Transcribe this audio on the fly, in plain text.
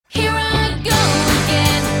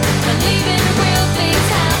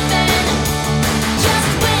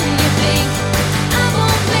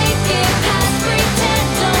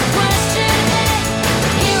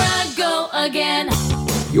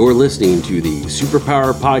You're listening to the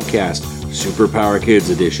Superpower Podcast, Superpower Kids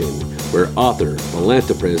Edition, where author,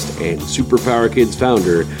 philanthropist, and Superpower Kids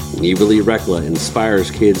founder Neva Lee Rekla inspires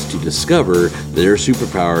kids to discover their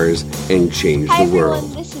superpowers and change Hi the world.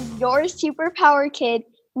 everyone, this is your Superpower Kid,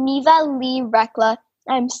 Neva Lee Rekla.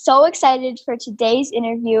 I'm so excited for today's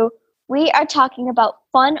interview. We are talking about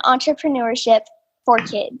fun entrepreneurship for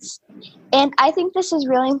kids. And I think this is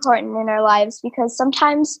really important in our lives because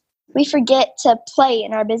sometimes we forget to play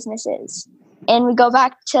in our businesses. And we go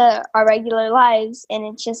back to our regular lives and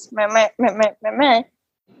it's just when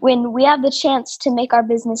we have the chance to make our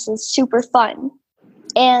businesses super fun.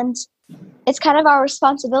 And it's kind of our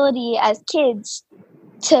responsibility as kids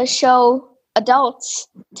to show adults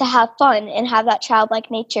to have fun and have that childlike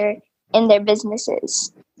nature in their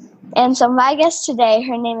businesses. And so my guest today,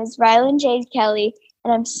 her name is Rylan Jade Kelly,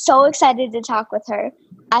 and I'm so excited to talk with her.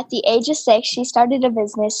 At the age of 6, she started a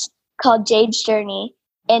business called Jade's Journey,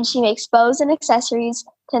 and she makes bows and accessories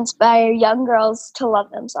to inspire young girls to love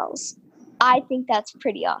themselves. I think that's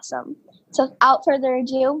pretty awesome. So without further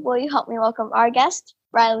ado, will you help me welcome our guest,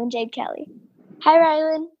 Rylan Jade Kelly. Hi,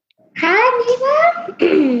 Rylan. Hi,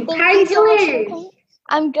 Neva. How are you doing?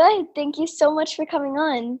 I'm good. Thank you so much for coming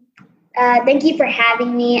on. Thank you for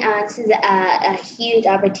having me. This is a huge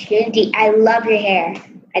opportunity. I love your hair.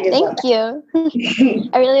 Thank you.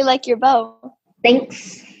 I really like your bow.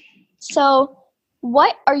 Thanks. So,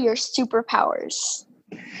 what are your superpowers?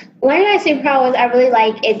 One of my superpowers I really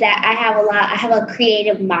like is that I have a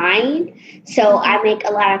creative mind. So I make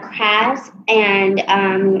a lot of crafts, and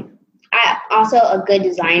I'm also a good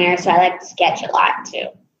designer. So I like to sketch a lot too.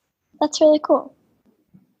 That's really cool.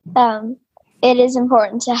 It is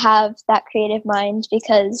important to have that creative mind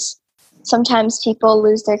because sometimes people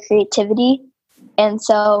lose their creativity, and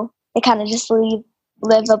so they kind of just live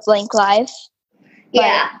a blank life.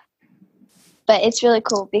 But it's really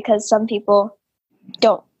cool because some people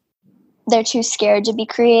don't. They're too scared to be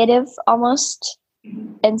creative almost.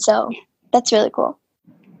 And so that's really cool.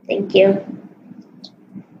 Thank you.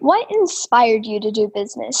 What inspired you to do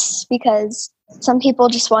business? Because some people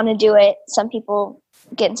just want to do it. Some people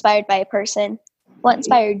get inspired by a person. What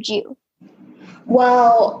inspired you?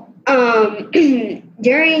 Well, I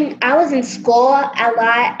was in school a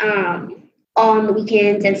lot, on the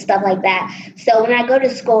weekends and stuff like that. So when I go to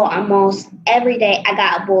school almost every day, I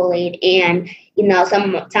got bullied, and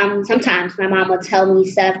sometimes my mom would tell me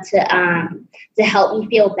stuff to help me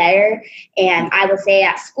feel better, and I would say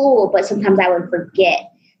at school, but sometimes I would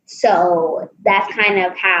forget. So that's kind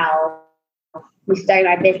of how we started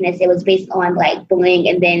our business. It was based on like bullying,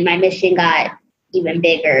 and then my mission got even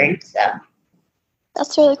bigger and stuff.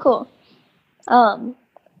 That's really cool.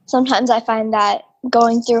 Sometimes I find that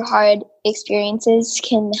going through hard experiences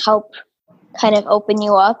can help kind of open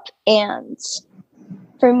you up. And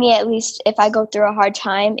for me, at least, if I go through a hard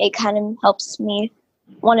time, it kind of helps me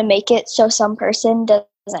want to make it so some person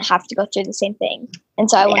doesn't have to go through the same thing. And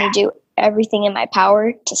so I want to do everything in my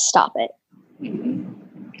power to stop it. Who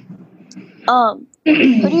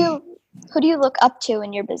do you look up to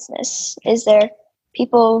in your business? Is there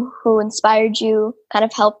people who inspired you, kind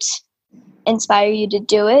of helped inspire you to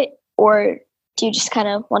do it, or do you just kind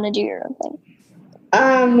of want to do your own thing?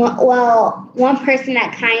 Well, one person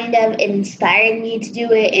that kind of inspired me to do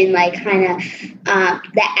it and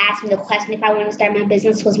that asked me the question if I want to start my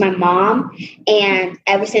business was my mom. And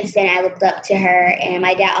ever since then, I looked up to her, and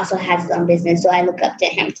my dad also has his own business, so I look up to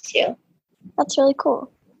him too. That's really cool.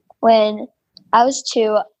 When I was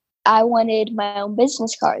 2, I wanted my own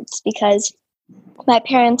business cards because my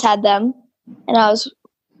parents had them, and I was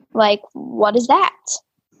like, what is that?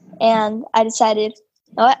 And I decided,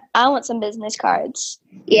 you know what, I want some business cards.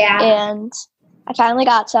 Yeah. And I finally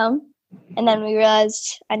got some. And then we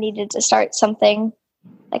realized I needed to start something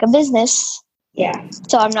like a business. Yeah.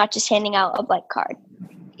 So I'm not just handing out a blank card.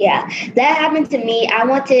 Yeah. That happened to me. I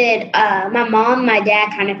wanted, my mom and my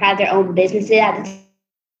dad kind of had their own businesses at the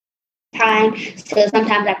time. So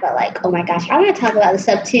sometimes I felt like, oh my gosh, I want to talk about this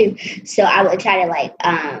stuff too. So I would try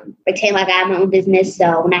to pretend like I had my own business.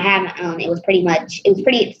 So when I had my own, it was pretty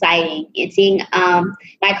exciting. And seeing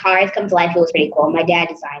my cards come to life, it was pretty cool. My dad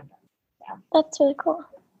designed them. So. That's really cool.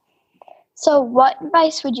 So what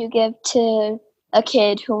advice would you give to a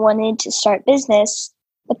kid who wanted to start business,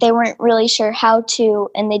 but they weren't really sure how to,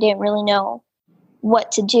 and they didn't really know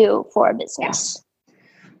what to do for a business? Yeah.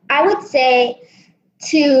 I would say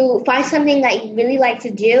to find something that you really like to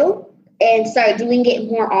do and start doing it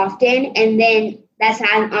more often, and then that's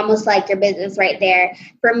almost like your business right there.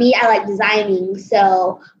 For me, I like designing,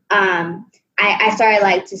 so I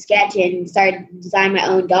started to sketch and started to design my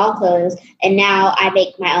own doll clothes, and now I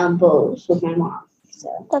make my own bows with my mom.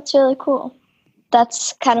 So That's really cool.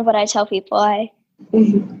 That's kind of what I tell people. I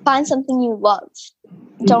find something you love.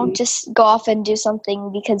 Don't just go off and do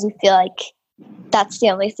something because you feel like that's the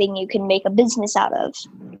only thing you can make a business out of.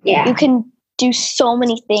 Yeah. You can do so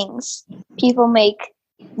many things. People make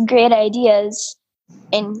great ideas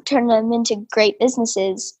and turn them into great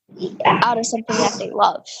businesses out of something that they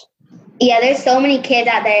love. Yeah, there's so many kids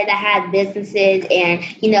out there that have businesses, and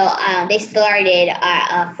they started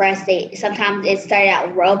fresh. Sometimes it started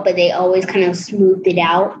out rough, but they always kind of smoothed it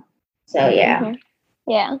out. So yeah,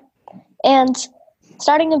 yeah. And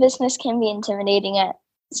starting a business can be intimidating at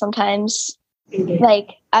sometimes.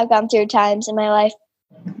 Like, I've gone through times in my life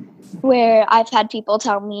where I've had people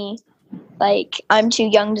tell me, like, I'm too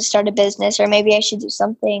young to start a business, or maybe I should do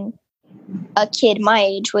something a kid my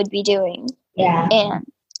age would be doing. Yeah. And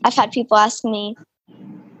I've had people ask me,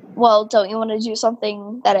 well, don't you want to do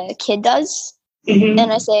something that a kid does? And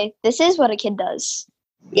I say, this is what a kid does.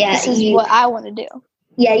 Yeah. This is what I want to do.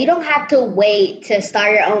 Yeah, you don't have to wait to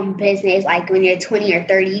start your own business like when you're 20 or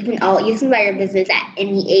 30. You can start your business at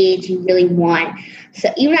any age you really want. So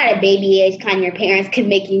even at a baby age, kind of your parents can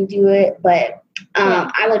make you do it. But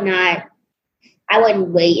I wouldn't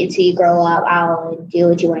wait until you grow up. I would do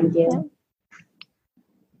what you want to do.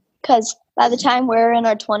 Because by the time we're in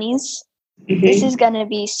our 20s, this is going to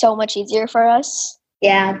be so much easier for us.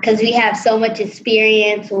 Yeah, because we have so much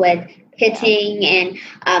experience with pitching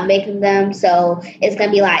and making them, so it's going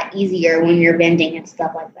to be a lot easier when you're vending and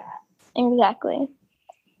stuff like that. Exactly.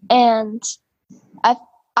 And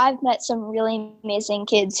I've met some really amazing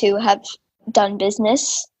kids who have done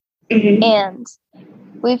business, and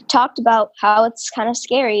we've talked about how it's kind of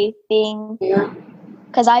scary being,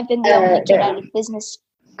 because I've been the only kid at business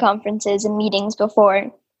conferences and meetings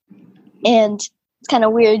before, and it's kind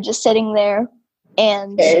of weird just sitting there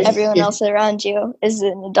and everyone else around you is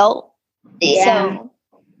an adult. Yeah. So,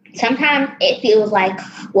 sometimes it feels like,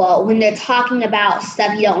 well, when they're talking about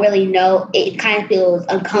stuff you don't really know, it kind of feels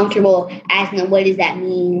uncomfortable asking them, what does that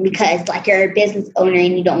mean? Because like you're a business owner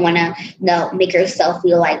and you don't want to make yourself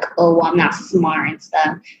feel like, oh, well, I'm not smart and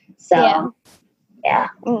stuff. So, yeah.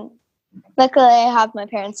 Luckily, I have my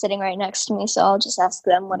parents sitting right next to me, so I'll just ask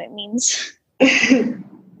them what it means.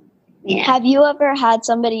 Yeah. Have you ever had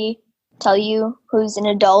somebody tell you, who's an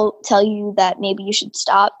adult, tell you that maybe you should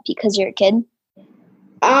stop because you're a kid?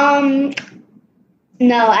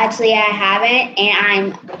 No, actually I haven't,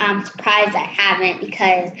 and I'm surprised I haven't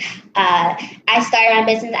because I started my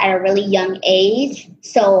business at a really young age,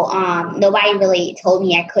 so nobody really told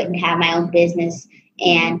me I couldn't have my own business,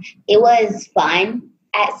 and it was fun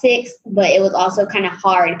at 6, but it was also kind of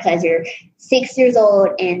hard because you're 6 years old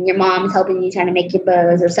and your mom's helping you trying to make your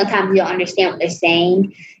buzz, or sometimes you don't understand what they're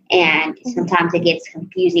saying, and sometimes it gets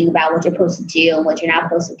confusing about what you're supposed to do and what you're not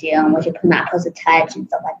supposed to do and what you're not supposed to touch and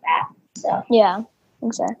stuff like that. So yeah,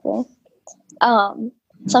 exactly.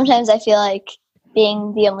 Sometimes I feel like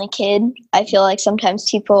being the only kid, I feel like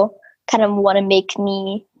sometimes people kind of want to make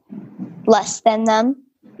me less than them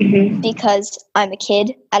because I'm a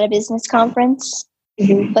kid at a business conference.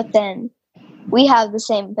 But then we have the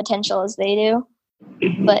same potential as they do.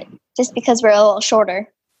 But just because we're a little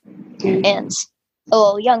shorter and a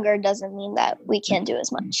little younger doesn't mean that we can't do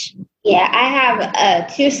as much. Yeah, I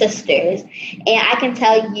have 2 sisters, and I can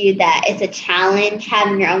tell you that it's a challenge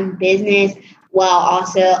having your own business while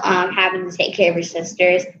also having to take care of your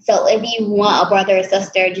sisters. So if you want a brother or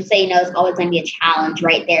sister, just so you know, it's always going to be a challenge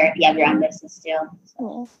right there if you have your own business still.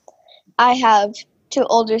 So. I have 2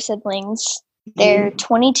 older siblings. They're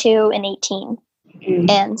 22 and 18.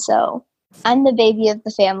 And so I'm the baby of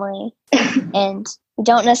the family, and we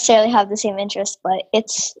don't necessarily have the same interests, but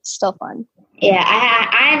it's still fun. Yeah,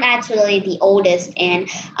 I'm actually the oldest in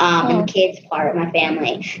the kids part of my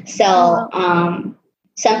family. So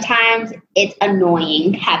sometimes it's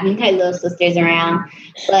annoying having my little sisters around,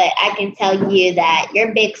 but I can tell you that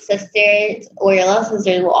your big sisters or your little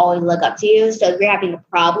sisters will always look up to you. So if you're having a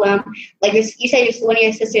problem, like you said, one of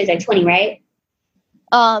your sisters are 20, right?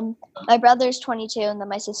 My brother's 22 and then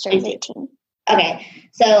my sister is 18. Okay,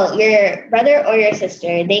 so your brother or your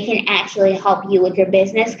sister, they can actually help you with your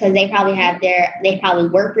business because they probably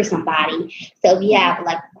work for somebody. So if you have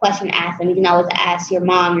like a question to ask them, you can always ask your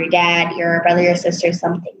mom, your dad, your brother, your sister,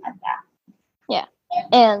 something like that. Yeah,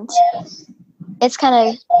 and it's kind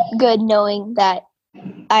of good knowing that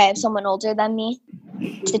I have someone older than me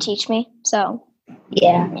to teach me. So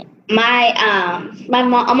yeah. My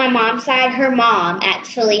mom, on my mom's side, her mom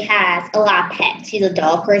actually has a lot of pets. She's a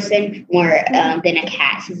dog person more than a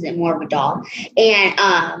cat. She's more of a dog.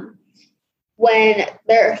 And when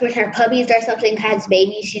her puppies or something has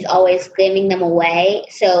babies, she's always giving them away.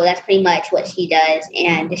 So that's pretty much what she does.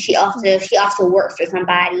 And she also works for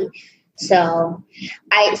somebody. So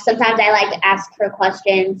sometimes I like to ask her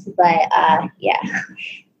questions, but yeah.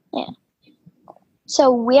 Yeah.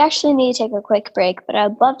 So we actually need to take a quick break, but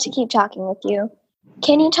I'd love to keep talking with you.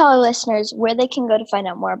 Can you tell our listeners where they can go to find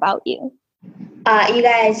out more about you? You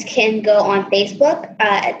guys can go on Facebook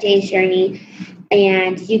at Jay's Journey,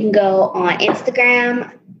 and you can go on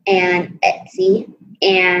Instagram and Etsy,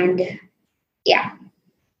 and yeah.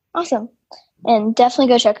 Awesome. And definitely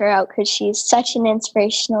go check her out because she's such an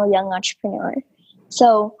inspirational young entrepreneur.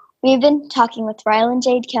 So we've been talking with Rylan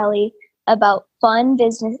Jade Kelly about fun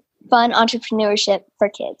entrepreneurship for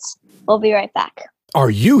kids. We'll be right back. Are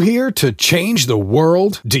you here to change the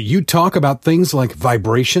world? Do you talk about things like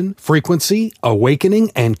vibration, frequency,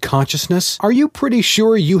 awakening, and consciousness? Are you pretty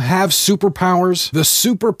sure you have superpowers? The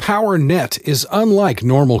Superpower Net is unlike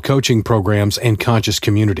normal coaching programs and conscious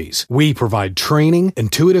communities. We provide training,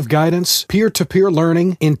 intuitive guidance, peer-to-peer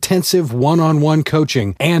learning, intensive one-on-one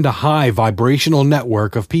coaching, and a high vibrational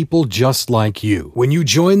network of people just like you. When you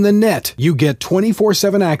join the net, you get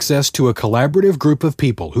 24/7 access to a collaborative group of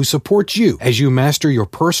people who support you as you master your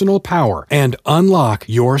personal power and unlock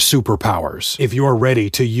your superpowers. If you're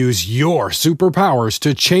ready to use your superpowers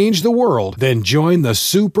to change the world, then join the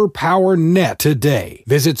Superpower Net today.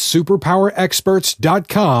 Visit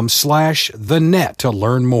superpowerexperts.com/thenet to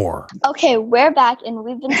learn more. Okay, we're back and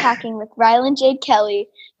we've been talking with Rylan Jade Kelly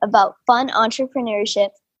about fun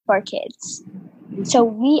entrepreneurship for kids. So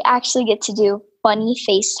we actually get to do funny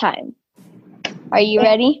FaceTime. Are you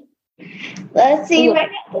ready? Let's see.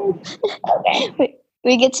 Okay.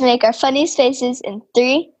 We get to make our funniest faces in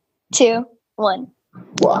 3, 2, 1.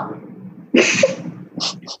 Whoa.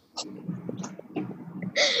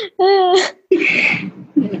 That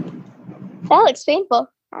looks painful.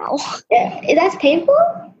 Ow. That's painful?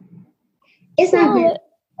 It's not painful.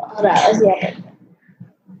 Hold on. Let's see.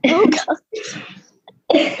 Oh, God.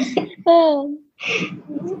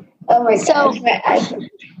 Oh, my gosh.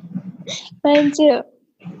 Mine too.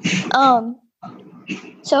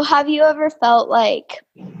 So have you ever felt like,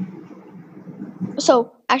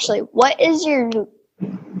 what is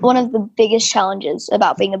one of the biggest challenges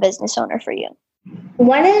about being a business owner for you?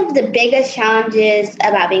 One of the biggest challenges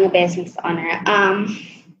about being a business owner,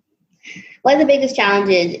 one of the biggest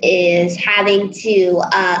challenges is having to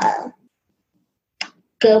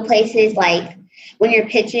go places like when you're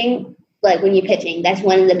pitching. Like when you're pitching, that's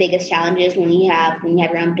one of the biggest challenges when you have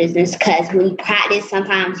your own business. Because when you practice,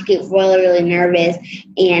 sometimes you get really, really nervous,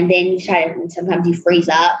 and then sometimes you freeze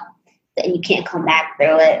up, and you can't come back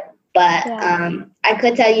through it. But I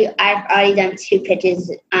could tell you, I've already done 2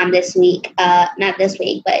 pitches this week. Not this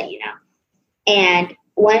week, but and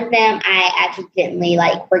one of them I accidentally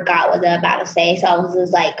forgot what I was about to say, so I was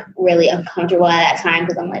just really uncomfortable at that time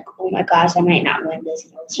because I'm like, oh my gosh, I might not win this.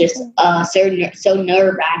 It's just so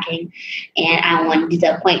nerve wracking, and I don't want to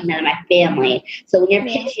disappoint none of my family. So when you're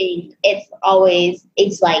pitching, it's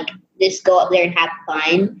just go up there and have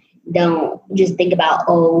fun. Don't just think about,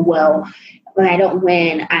 oh well, when I don't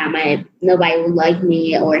win, nobody will like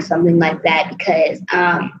me or something like that. Because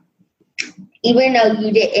even though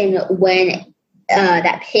you didn't win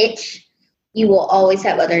that pitch, you will always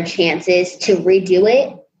have other chances to redo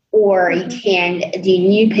it, or you can do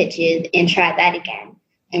new pitches and try that again.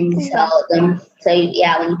 And when you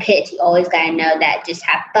pitch, you always got to know that just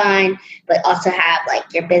have fun, but also have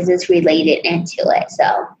your business related into it.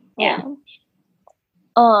 So yeah.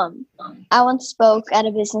 I once spoke at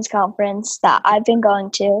a business conference that I've been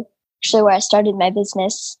going to, actually where I started my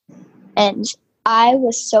business, and I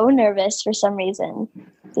was so nervous for some reason,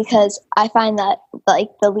 because I find that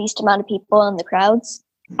the least amount of people in the crowds,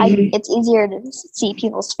 it's easier to see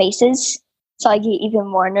people's faces, so I get even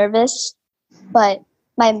more nervous. But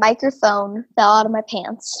my microphone fell out of my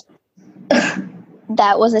pants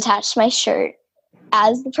that was attached to my shirt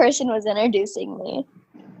as the person was introducing me.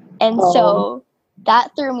 And so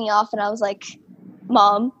that threw me off, and I was like,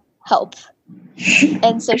 Mom, help.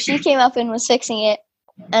 And so she came up and was fixing it,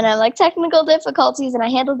 and I'm technical difficulties, and I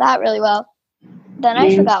handled that really well. Then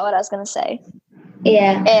I forgot what I was going to say.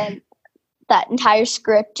 Yeah. And that entire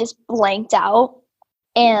script just blanked out.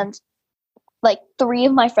 And 3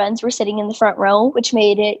 of my friends were sitting in the front row, which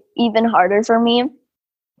made it even harder for me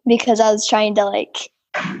because I was trying to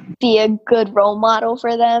be a good role model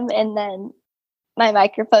for them. And then my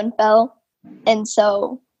microphone fell. And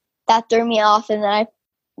so that threw me off. And then I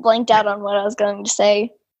blanked out on what I was going to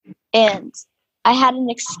say. And I had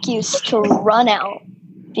an excuse to run out,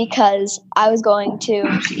 because I was going to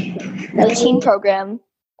the teen program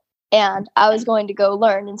and I was going to go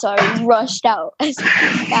learn, and so I rushed out as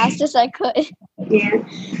fast as I could. Yeah.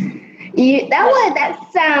 That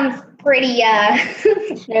sounds pretty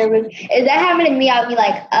nervous. If that happened to me, I'd be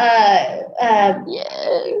like,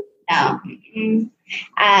 Yeah. no.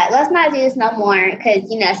 Let's not do this no more, because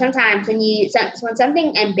sometimes when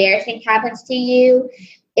something embarrassing happens to you,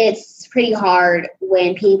 it's pretty hard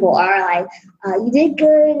when people are like, you did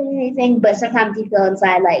good and anything, but sometimes you feel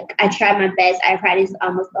inside like, I tried my best, I practiced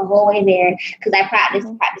almost the whole way there, because I practiced,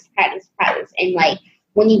 and like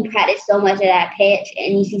when you practice so much of that pitch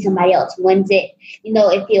and you see somebody else wins it,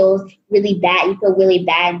 it feels really bad. You feel really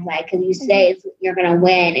bad inside, because you say you're going to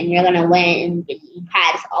win, and you're going to win, and you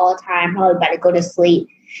practice all the time, probably about to go to sleep.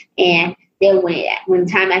 And then when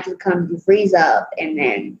time actually comes, you freeze up, and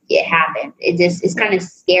then it happens. It's kind of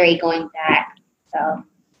scary going back. So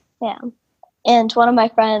yeah. And one of my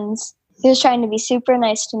friends, he was trying to be super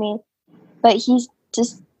nice to me, but he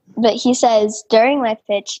says during my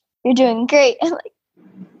pitch, "You're doing great." I'm like,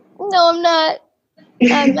 "No, I'm not.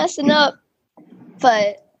 I'm messing up."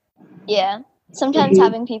 But yeah, sometimes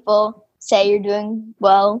having people say you're doing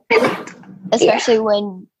well, especially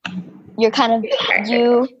when you're kind of,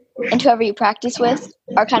 you and whoever you practice with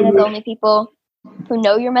are kind of the only people who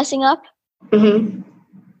know you're messing up. Mm-hmm.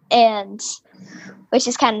 And which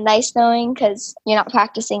is kind of nice knowing, because you're not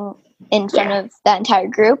practicing in front of that entire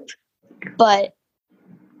group. But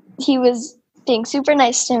he was being super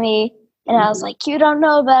nice to me, and I was like, "You don't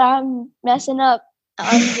know that I'm messing up.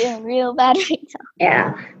 I'm doing real bad right now."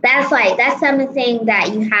 Yeah, that's something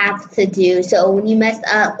that you have to do. So when you mess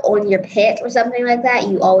up on your pitch or something like that,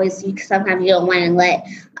 sometimes you don't want to let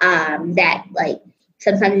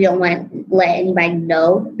sometimes you don't want to let anybody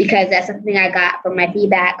know, because that's something I got from my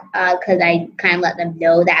feedback, because I kind of let them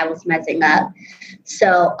know that I was messing up.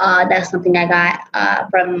 So that's something I got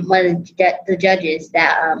from one of the judges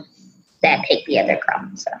that picked the other girl.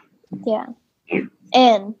 So yeah.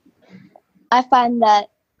 And I find that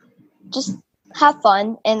just have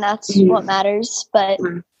fun, and that's what matters. But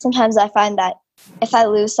sometimes I find that if I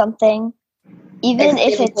lose something, even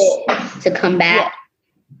if it's to come back,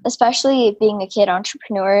 especially being a kid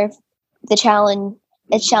entrepreneur, it's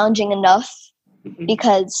challenging enough,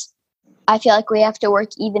 because I feel like we have to work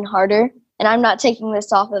even harder. And I'm not taking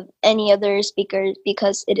this off of any other speakers,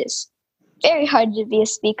 because it is very hard to be a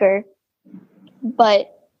speaker.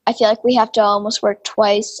 But I feel like we have to almost work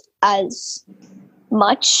twice as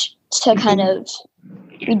much to kind of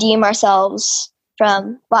redeem ourselves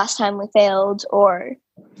from last time we failed, or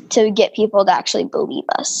to get people to actually believe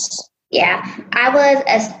us. Yeah, I was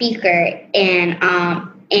a speaker in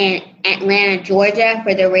Atlanta, Georgia,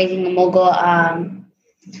 for the Raising a Mogul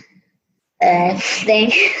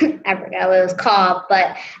thing. I forgot what it was called,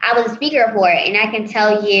 but I was a speaker for it, and I can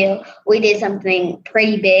tell you we did something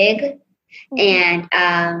pretty big, and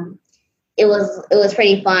it was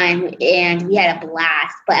pretty fun, and we had a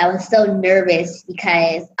blast. But I was so nervous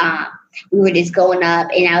because we were just going up,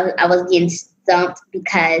 and I was getting stumped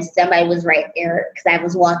because somebody was right there, because I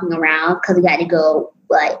was walking around, because we had to go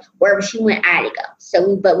wherever she went, I had to go.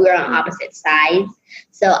 So but we were on opposite sides.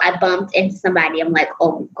 So I bumped into somebody. I'm like,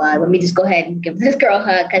 oh my God, let me just go ahead and give this girl a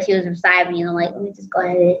hug, because she was beside me. And I'm like, let me just go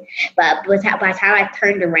ahead. But by the time I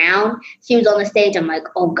turned around, she was on the stage. I'm like,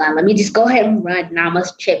 oh God, let me just go ahead and run. And I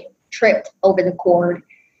almost tripped over the cord,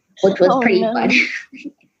 which was pretty fun.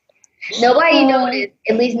 Nobody noticed.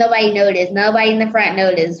 At least nobody noticed. Nobody in the front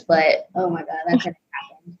noticed. But oh my God, that could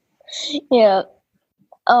happen. Yeah.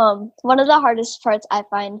 One of the hardest parts I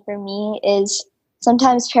find for me is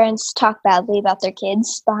sometimes parents talk badly about their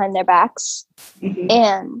kids behind their backs.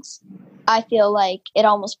 And I feel like it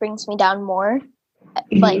almost brings me down more.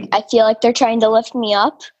 Like, I feel like they're trying to lift me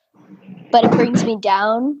up, but it brings me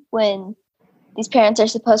down when these parents are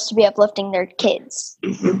supposed to be uplifting their kids.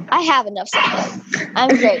 I have enough support. I'm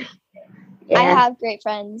great. Yeah. I have great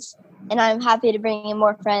friends, and I'm happy to bring in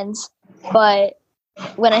more friends. But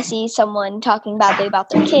when I see someone talking badly about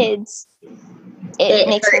their kids, it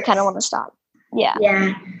makes me kind of want to stop. Yeah.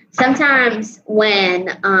 Yeah. Sometimes when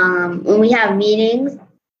we have meetings,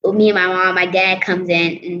 me and my mom, my dad comes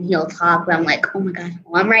in and he'll talk, but I'm like, oh my gosh,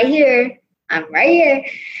 well, I'm right here.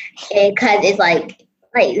 Because it's like,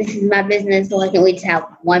 this is my business, so I can wait to have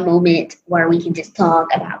one moment where we can just talk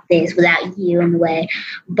about this without you in the way.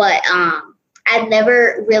 But I've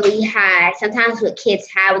never really had, sometimes what kids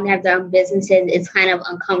have when they have their own businesses, it's kind of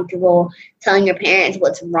uncomfortable telling your parents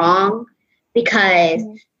what's wrong, because,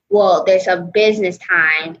 well, there's a business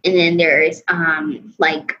time and then there's parent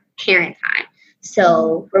time.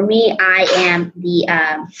 So for me, I'm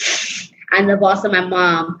the boss of my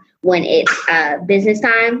mom when it's business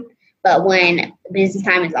time. But when business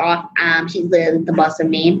time is off, she's literally the boss of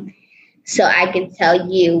me. So I can tell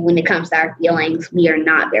you when it comes to our feelings, we are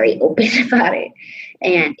not very open about it.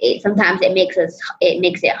 And sometimes it makes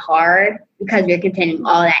it hard because we're containing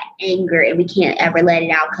all that anger and we can't ever let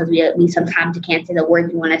it out because we sometimes can't say the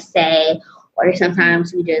words we want to say, or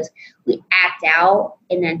sometimes we act out,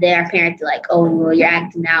 and then our parents are like, oh, well, you're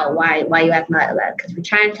acting out. Why you acting like that? Because we're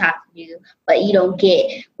trying to talk to you, but you don't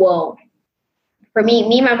get. Well, for me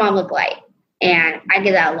and my mom look alike, and I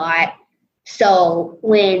get that a lot. So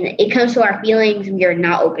when it comes to our feelings, we are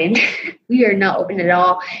not open. We are not open at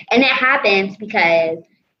all. And that happens because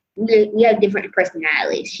we have different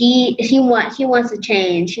personalities. She wants to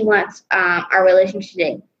change. She wants our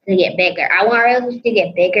relationship to get bigger. I want our relationship to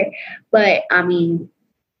get bigger, but I mean,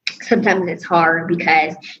 sometimes it's hard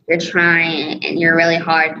because you're trying and you're really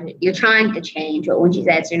hard. You're trying to change, but when she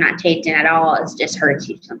says you're not changing at all, it just hurts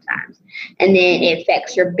you sometimes. And then it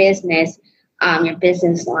affects your business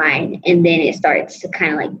line, and then it starts to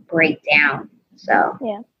kind of like break down. So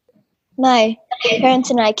yeah, my parents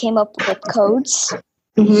and I came up with codes.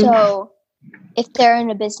 Mm-hmm. So if they're in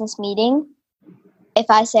a business meeting, if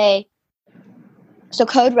I say, so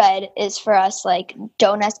code red is for us, like,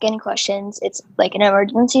 don't ask any questions. It's like an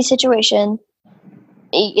emergency situation.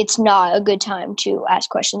 It's not a good time to ask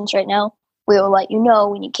questions right now. We will let you know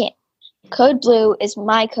when you can't. Code blue is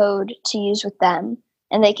my code to use with them,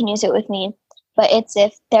 and they can use it with me. But it's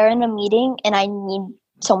if they're in a meeting and I need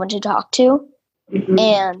someone to talk to, mm-hmm.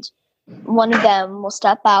 and one of them will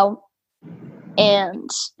step out and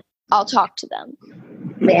I'll talk to them.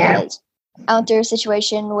 Yeah. Because I went through a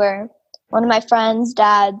situation where one of my friend's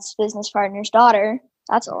dad's business partner's daughter,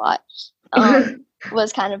 that's a lot,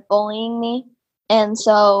 was kind of bullying me. And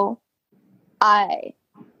so I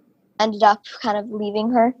ended up kind of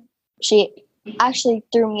leaving her. She actually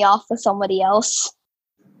threw me off with somebody else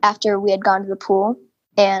after we had gone to the pool.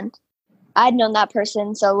 And I'd known that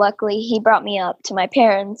person, so luckily he brought me up to my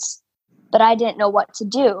parents. But I didn't know what to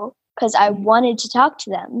do because I wanted to talk to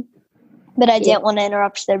them, but I didn't want to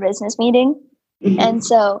interrupt their business meeting. Mm-hmm. And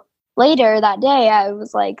so later that day, I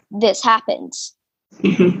was like, this happened.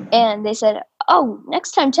 Mm-hmm. And they said, oh,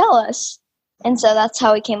 next time tell us. And so that's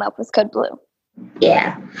how we came up with Code Blue.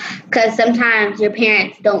 Yeah, because sometimes your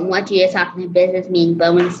parents don't want you to talk in a business meeting,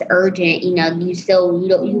 but when it's urgent, you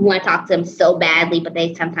want to talk to them so badly, but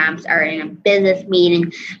they sometimes are in a business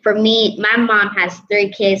meeting. For me, my mom has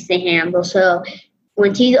 3 kids to handle, so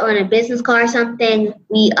when she's on a business call or something,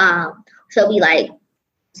 we like,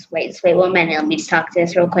 wait 1 minute, let me just talk to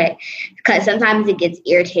this real quick, because sometimes it gets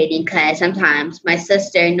irritating. Because sometimes my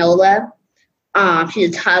sister Nola,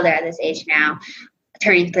 she's a toddler at this age now,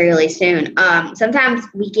 turning 3 really soon. Sometimes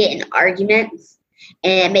we get in arguments,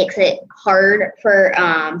 and it makes it hard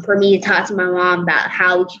for me to talk to my mom about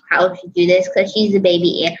how we should do this, because she's a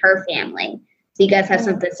baby in her family. So you guys have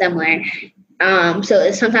something similar.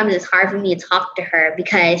 So sometimes it's hard for me to talk to her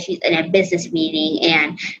because she's in a business meeting,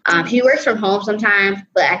 and she works from home sometimes.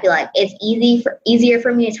 But I feel like it's easier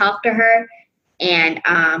for me to talk to her. And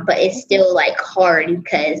but it's still like hard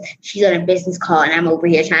because she's on a business call and I'm over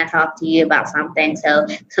here trying to talk to you about something. So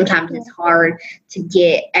sometimes it's hard to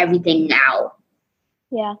get everything out.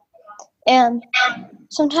 Yeah. And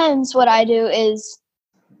sometimes what I do is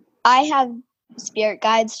I have spirit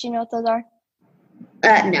guides. Do you know what those are?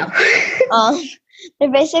 No.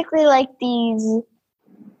 They're basically like these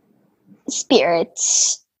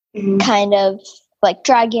spirits, Mm-hmm. kind of like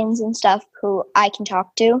dragons and stuff, who I can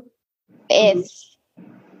talk to.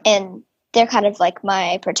 And they're kind of like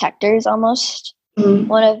my protectors almost. Mm-hmm.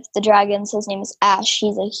 One of the dragons, his name is Ash.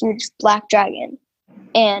 He's a huge black dragon.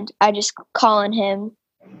 And I just call on him,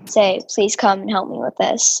 say, please come and help me with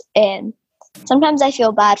this. And sometimes I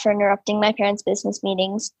feel bad for interrupting my parents' business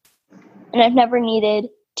meetings. And I've never needed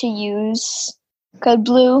to use Code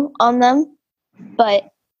Blue on them. But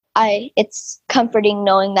it's comforting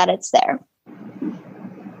knowing that it's there.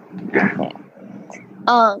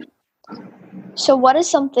 Yeah. So what is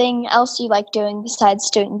something else you like doing besides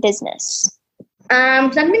doing business?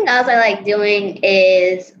 Something else I like doing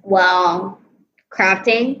is,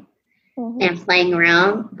 crafting and playing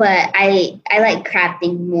around. But I like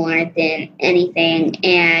crafting more than anything.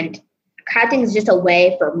 And crafting is just a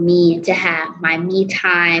way for me to have my me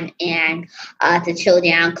time and to chill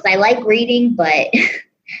down. Because I like reading, but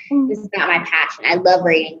this is not my passion. I love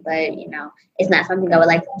reading, but, it's not something I would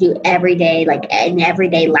like to do every day, like an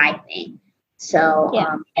everyday life thing. So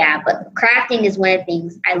but crafting is one of the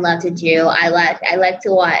things I love to do. I like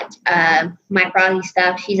to watch my Froggy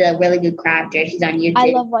stuff. She's a really good crafter. She's on YouTube.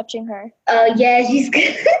 I love watching her. Oh yeah, she's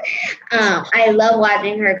good. I love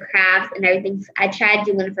watching her crafts and everything. I tried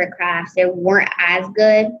doing one of her crafts. They weren't as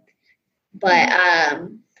good, but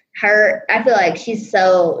I feel like she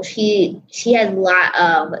has a lot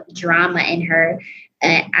of drama in her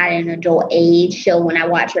at an adult age. So when I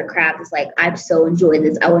watch her craft, it's like I so enjoy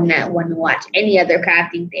this. I would not want to watch any other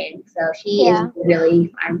crafting thing. So she is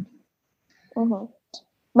really fun. Mm-hmm.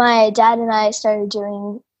 My dad and I started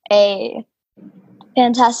doing a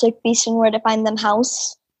Fantastic Beasts and Where to Find Them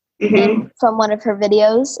house from one of her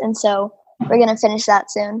videos, and so we're gonna finish that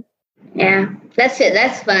soon. Yeah, that's it.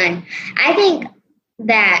 That's fun. I think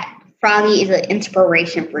that Froggy is an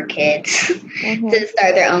inspiration for kids to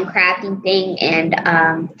start their own crafting thing, and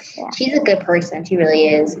she's a good person. She really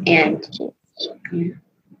is, and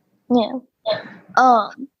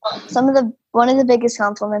one of the biggest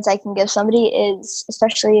compliments I can give somebody is,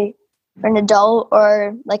 especially for an adult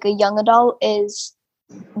or like a young adult, is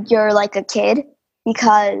you're like a kid,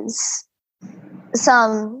 because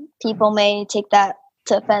some people may take that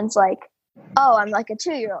to offense, like, oh, I'm like a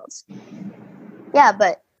 2-year-old. Yeah,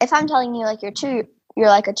 but if I'm telling you like you're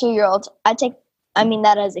like a 2-year-old, I mean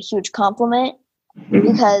that as a huge compliment,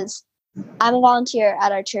 because I'm a volunteer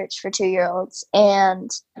at our church for 2-year-olds, and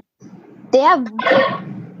they have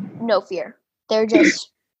no fear. They're just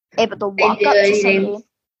able to walk up to somebody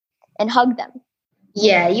and hug them.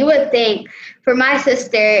 Yeah, you would think. For my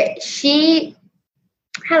sister,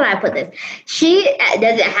 how do I put this? She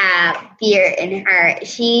doesn't have fear in her.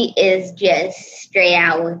 She is just straight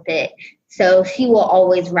out with it. So she will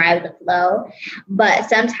always ride the flow. But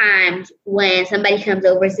sometimes when somebody comes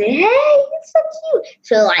over and say, hey, you're so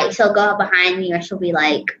cute, she'll go up behind me, or she'll be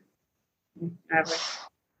like, whatever.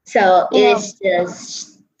 So it's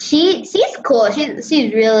just, she's cool.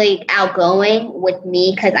 She's really outgoing with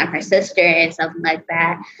me because I'm her sister and something like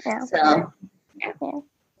that. Yeah. So,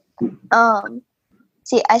 yeah.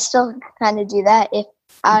 See, I still kind of do that. If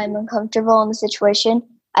I'm uncomfortable in the situation,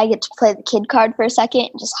 I get to play the kid card for a second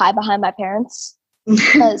and just hide behind my parents.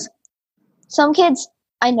 Because some kids,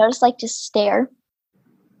 I notice, like to stare.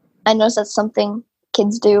 I notice that's something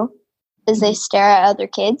kids do, is they stare at other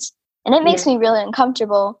kids. And it makes me really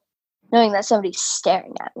uncomfortable knowing that somebody's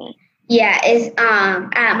staring at me. Yeah, it's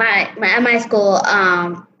at my school,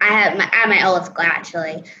 at my old school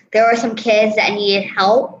actually, there were some kids that needed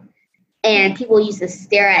help, and people used to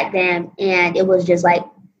stare at them, and it was just like,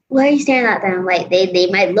 why are you staring at them? Like, they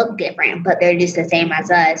might look different, but they're just the same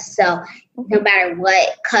as us. So no matter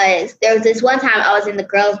what, because there was this one time I was in the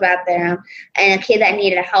girls' bathroom, and a kid that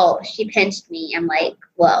needed help, she pinched me. I'm like,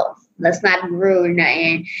 well, let's not be rude or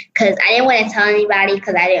nothing, because I didn't want to tell anybody,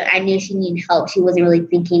 because I knew she needed help. She wasn't really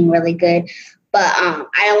thinking really good. But I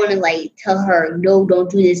don't want to, like, tell her, no,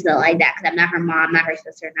 don't do this, no, like that, because I'm not her mom, not her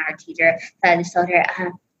sister, not her teacher. So I just told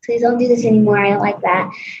her, please don't do this anymore. I don't like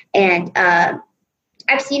that. And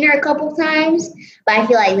I've seen her a couple times, but I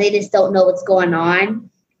feel like they just don't know what's going on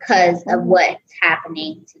because of what's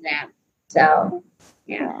happening to them. So,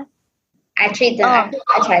 yeah. I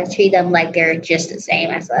try to treat them like they're just the same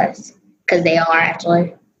as us, because they are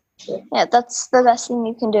actually. Yeah, that's the best thing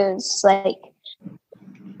you can do. Is like,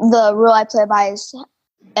 the rule I play by is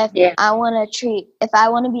if I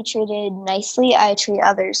want to be treated nicely, I treat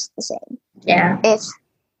others the same. Yeah.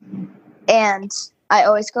 And I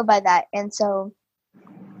always go by that, and so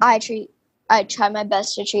I try my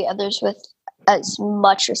best to treat others with as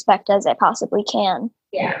much respect as I possibly can.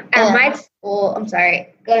 Yeah. At my school, I'm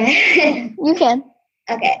sorry. Go ahead. You can.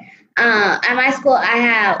 Okay. At my school, I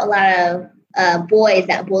have a lot of boys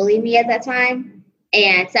that bully me at that time,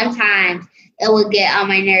 and sometimes it would get on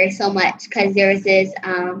my nerves so much, because there was this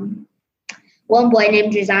one boy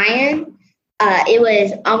named Josiah. It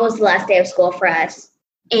was almost the last day of school for us,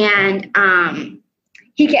 and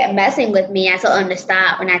he kept messing with me. I told him to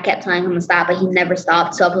stop, and I kept telling him to stop, but he never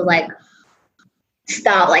stopped. So I was like,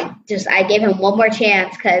 stop. Like, just, I gave him one more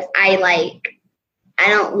chance, because I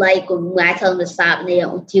don't like when I tell them to stop and they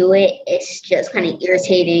don't do it. It's just kind of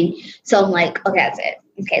irritating. So I'm like, okay, that's it.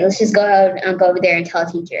 Okay, let's just go over there and tell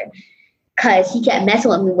a teacher. Because he kept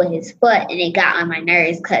messing with me with his foot, and it got on my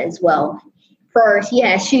nerves because, well, first, he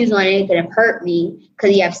has shoes on, and it could have hurt me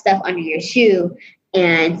because you have stuff under your shoe.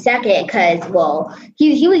 And second, because, well,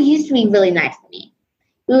 he used to be really nice to me.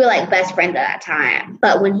 We were like best friends at that time.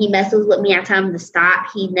 But when he messes with me, I tell him to stop.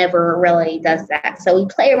 He never really does that. So we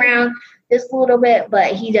play around just a little bit,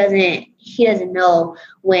 but he doesn't know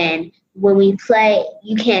when we play,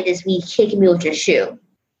 you can't just be kicking me with your shoe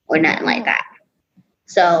or nothing like that.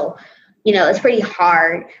 So it's pretty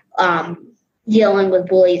hard dealing with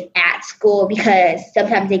bullies at school because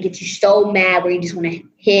sometimes they get you so mad where you just want to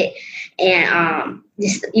hit and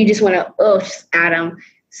you just want to oof at them.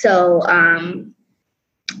 So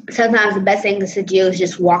sometimes the best thing to do is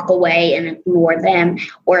just walk away and ignore them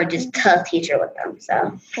or just tell a teacher with them.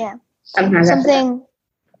 So yeah, sometimes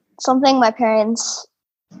something my parents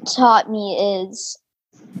taught me is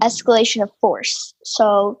escalation of force.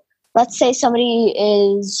 So let's say somebody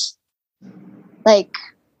is like,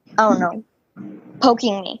 I don't know,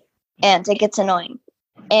 poking me and it gets annoying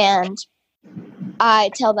and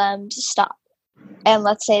I tell them to stop, and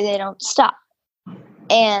let's say they don't stop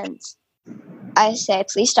and I say,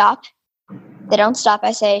 please stop. They don't stop.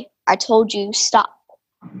 I say, I told you stop.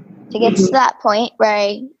 To get to that point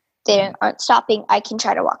where they aren't stopping, I can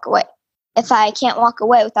try to walk away. If I can't walk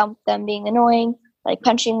away without them being annoying, like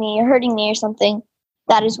punching me or hurting me or something,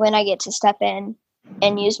 that is when I get to step in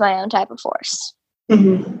and use my own type of force.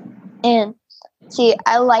 And see,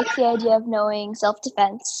 I like the idea of knowing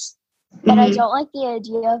self-defense, but I don't like the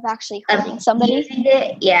idea of actually hurting somebody.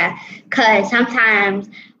 Yeah, because sometimes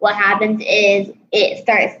what happens is it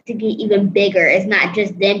starts to get even bigger. It's not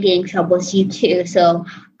just them getting in trouble, it's you too. So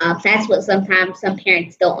that's what sometimes some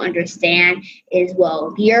parents don't understand is,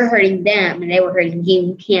 well, if you're hurting them and they were hurting you,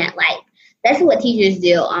 you can't that's what teachers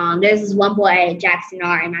do. There's this one boy, Jackson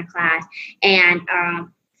R, in my class, and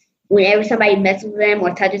whenever somebody messes with him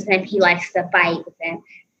or touches him, he likes to fight with them.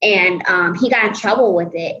 And he got in trouble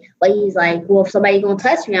with it. But he's like, well, if somebody's going to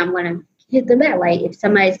touch me, I'm going to hit them back. Like, if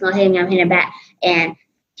somebody's going to hit me, I'm hitting back. And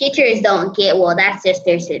teachers don't get, well, that's just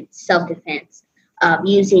their self-defense,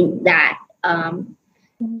 using that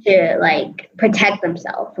to, protect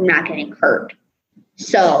themselves from not getting hurt.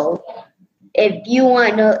 So if you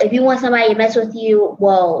want somebody to mess with you,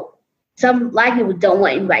 well, a lot of people don't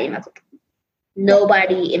want anybody to mess with them.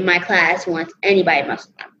 Nobody in my class wants anybody to mess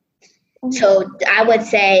with them. So I would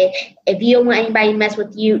say, if you don't want anybody to mess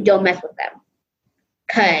with you, don't mess with them.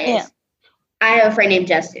 Because I have a friend named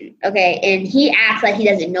Justin, okay? And he acts like he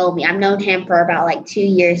doesn't know me. I've known him for about 2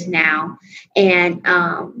 years now. And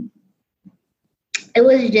it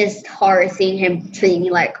was just hard seeing him treat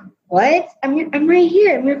me like, what? I'm right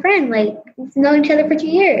here. I'm your friend. We've known each other for 2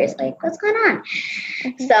 years. What's going on?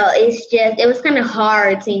 So it was kind of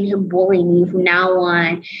hard seeing him bully me from now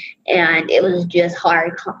on. And it was just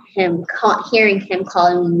hard hearing him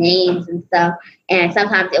calling me names and stuff. And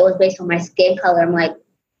sometimes it was based on my skin color. I'm like,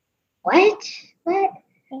 what?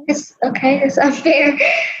 That's unfair.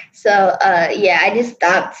 So, I just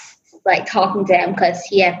stopped talking to him because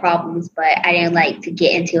he had problems, but I didn't like to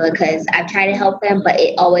get into it because I try to help him, but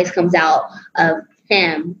it always comes out of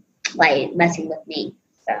him messing with me.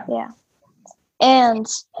 So. Yeah. And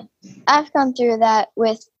I've gone through that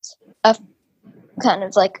with a kind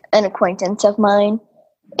of an acquaintance of mine,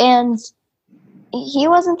 and he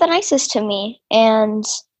wasn't the nicest to me, and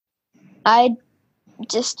I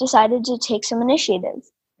just decided to take some initiative.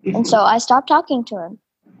 And so I stopped talking to him.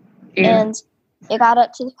 And it got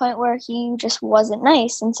up to the point where he just wasn't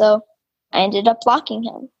nice, and so I ended up blocking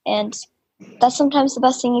him. And that's sometimes the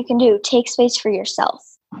best thing you can do. Take space for yourself.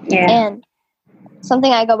 Yeah. And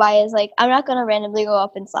something I go by is I'm not going to randomly go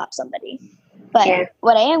up and slap somebody. But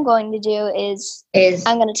what I am going to do is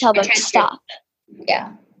I'm going to tell them to stop.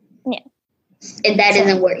 Yeah. Yeah. And that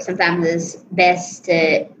doesn't work. Sometimes it's best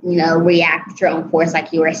to, react with your own force,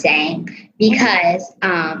 like you were saying, because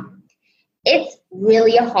it's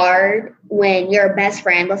really hard when your best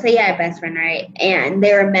friend, let's say you have a best friend, right? And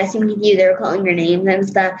they were messing with you, they were calling your names and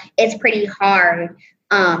stuff. It's pretty hard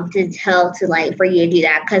for you to do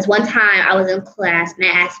that. Because one time I was in class and I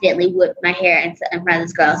accidentally whipped my hair in front of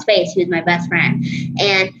this girl's face who was my best friend.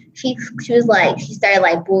 And she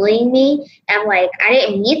started bullying me. And I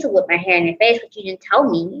didn't mean to whip my hair in your face, but you didn't tell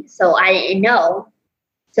me. So I didn't know.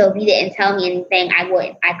 So if you didn't tell me anything,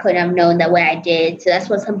 I couldn't have known that what I did. So that's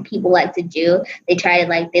what some people like to do. They try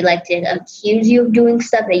to they like to accuse you of doing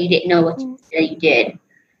stuff that you didn't know that you did.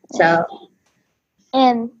 So.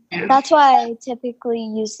 And that's why I typically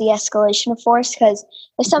use the escalation of force, because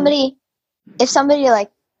if somebody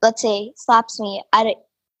let's say slaps me,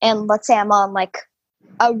 and let's say I'm on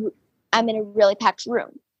I'm in a really packed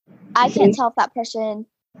room, I can't tell if that person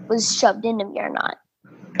was shoved into me or not.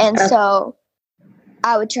 And so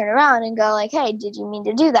I would turn around and go hey, did you mean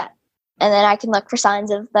to do that? And then I can look for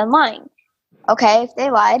signs of them lying. Okay, if they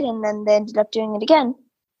lied and then they ended up doing it again,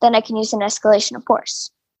 then I can use an escalation of force.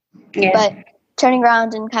 Yeah. But turning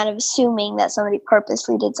around and kind of assuming that somebody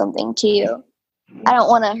purposely did something to you, I don't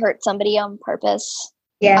want to hurt somebody on purpose.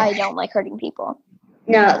 Yeah. I don't like hurting people.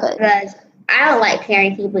 No, because I don't like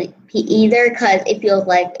pairing people either, because it feels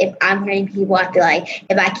like if I'm pairing people, I feel like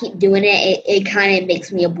if I keep doing it kind of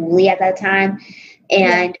makes me a bully at that time.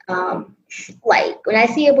 And like when I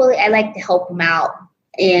see a bully, I like to help them out,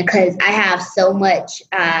 and because I have so much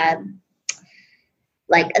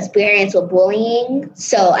like experience with bullying,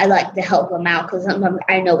 so I like to help them out because sometimes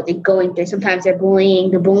I know what they're going through. Sometimes they're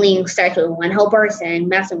bullying. The bullying starts with one whole person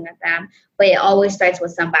messing with them, but it always starts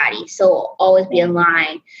with somebody. So always be in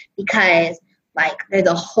line, because like there's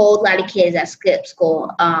a whole lot of kids that skip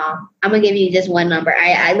school. I'm gonna give you just one number.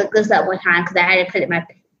 I looked this up one time because I had to put it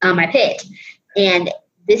in my pitch, and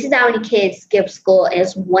this is how many kids skip school. And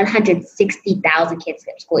it's 160,000 kids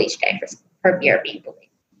skip school each day for fear of being bullied.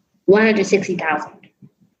 160,000.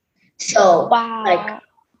 So, like,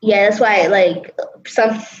 yeah, that's why, like,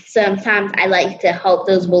 sometimes I like to help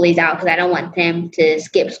those bullies out because I don't want them to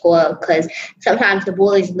skip school, because sometimes the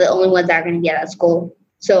bullies are the only ones that are going to get out of school.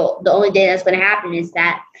 So the only thing that's going to happen is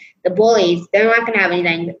that the bullies, they're not going to have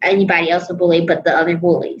anybody else to bully but the other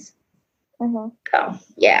bullies. Mm-hmm. So,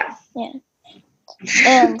 yeah. Yeah.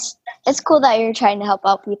 And it's cool that you're trying to help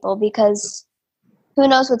out people, because who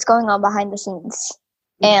knows what's going on behind the scenes.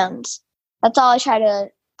 And that's all I try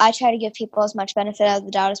to give people as much benefit of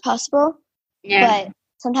the doubt as possible. Yeah. But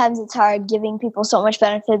sometimes it's hard giving people so much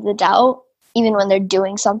benefit of the doubt, even when they're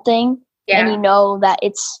doing something, and you know that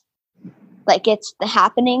it's the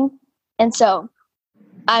happening. And so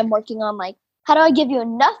I'm working on, like, how do I give you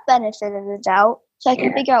enough benefit of the doubt so I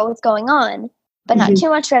can figure out what's going on, but not too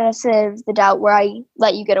much benefit of the doubt where I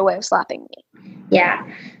let you get away with slapping me. Yeah.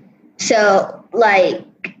 So, like,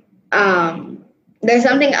 there's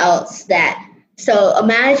something else so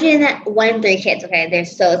imagine that 1 in 3 kids, okay?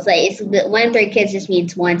 It's 1 in 3 kids just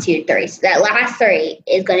means 1, 2, 3. So that last 3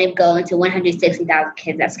 is going to go into 160,000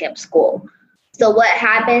 kids that skip school. So what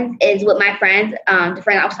happens is with my friends, the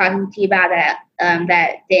friend I was talking to you about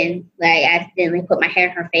that didn't, like, accidentally put my hair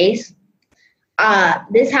in her face.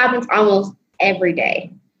 This happens almost every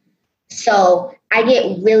day. So I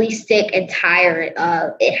get really sick and tired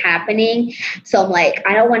of it happening. So I'm like,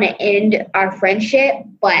 I don't want to end our friendship,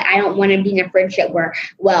 but I don't want to be in a friendship where,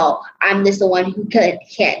 well, I'm just the one who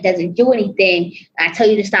doesn't do anything. I tell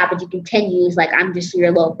you to stop, but you continue. It's like I'm just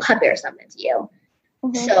your little puppet or something to you.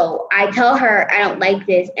 Mm-hmm. So I tell her I don't like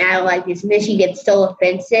this and I don't like this, and then she gets so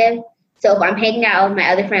offensive. So if I'm hanging out with my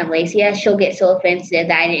other friend Lacia, she'll get so offensive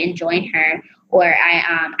that I didn't join her. Or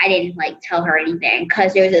I didn't, like, tell her anything.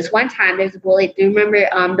 Because there was this one time, there's a bully. Do you remember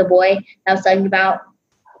the boy that I was talking about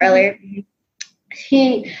earlier?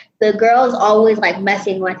 The girls always, like,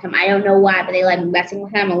 messing with him. I don't know why, but they like messing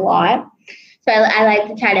with him a lot. So I like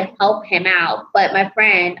to try to help him out. But my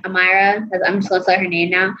friend, Amira, because I'm just going to say her name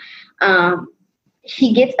now,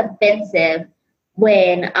 she gets offensive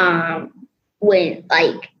when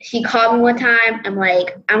like, she called me one time. I'm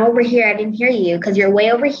like, I'm over here. I didn't hear you because you're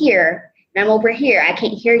way over here. And I'm over here. I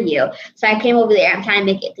can't hear you. So I came over there. I'm trying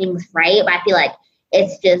to make things right. But I feel like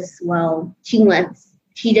it's just, well,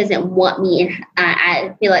 she doesn't want me. And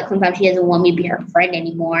I feel like sometimes she doesn't want me to be her friend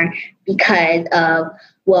anymore because of,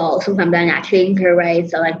 well, sometimes I'm not treating her right.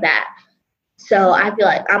 So like that. So I feel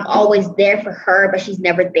like I'm always there for her, but she's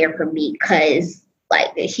never there for me because,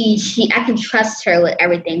 like, I can trust her with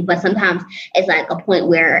everything. But sometimes it's like a point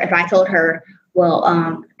where if I told her, well,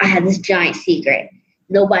 I have this giant secret,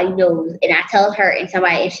 nobody knows, and I tell her, and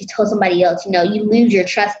if she told somebody else, you lose your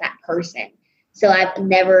trust in that person. So I've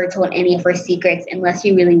never told any of her secrets unless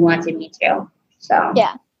she really wanted me to. So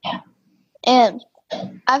yeah. And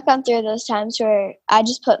I've gone through those times where I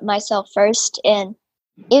just put myself first, and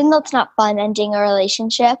even though it's not fun ending a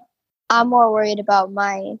relationship, I'm more worried about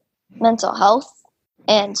my mental health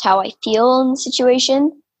and how I feel in the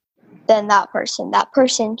situation than that person. That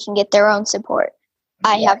person can get their own support.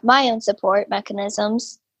 I have my own support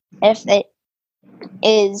mechanisms. If it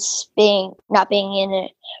is not being in a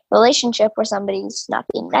relationship where somebody's not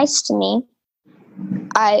being nice to me,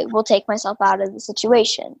 I will take myself out of the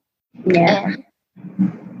situation. Yeah.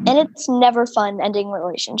 And it's never fun ending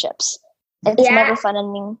relationships. It's never fun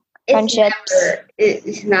ending friendships.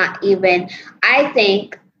 It's not even. I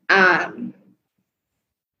think the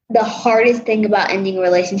hardest thing about ending a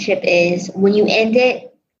relationship is when you end it,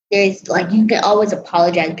 there's, like, you can always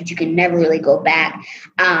apologize, but you can never really go back.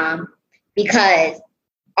 Because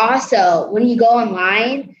also, when you go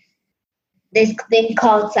online, there's a thing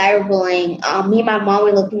called cyberbullying. Me and my mom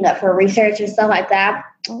were looking up for research and stuff like that.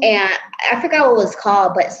 And I forgot what it was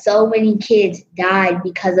called, but so many kids died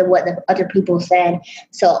because of what the other people said.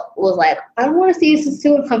 So it was like, I don't want to see this, it's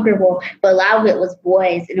too uncomfortable. But a lot of it was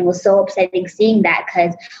boys, and it was so upsetting seeing that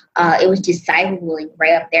because it was just cyberbullying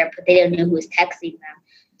right up there, but they didn't know who was texting them.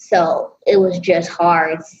 So it was just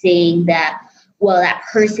hard seeing that, well, that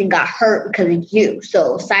person got hurt because of you.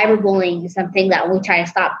 So cyberbullying is something that we try to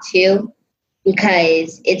stop too,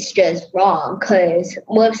 because it's just wrong. Because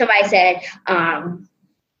what if somebody said,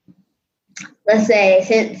 let's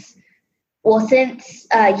say, since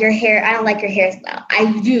your hair, I don't like your hairstyle.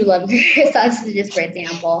 I do love your hairstyle, just for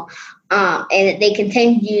example. And they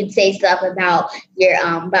continue to say stuff about your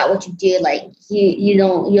about what you do, like you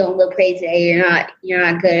don't look crazy, you're not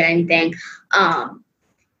good at anything.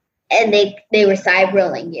 And they were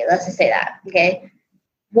cyberbullying you. Let's just say that, okay?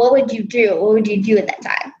 What would you do? What would you do at that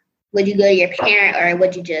time? Would you go to your parent, or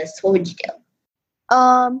what would you do?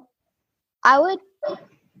 I would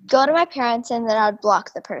go to my parents and then I'd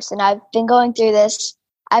block the person. I've been going through this.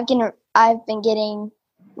 I've been getting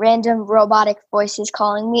random robotic voices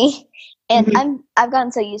calling me, and I've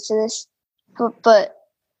gotten so used to this. But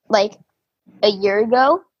like a year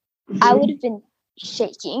ago, I would have been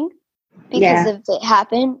shaking because of it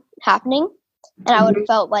happening, and I would have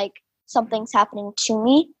felt like something's happening to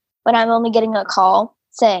me when I'm only getting a call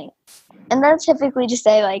saying, and they'll typically just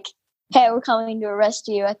say like, "Hey, we're coming to arrest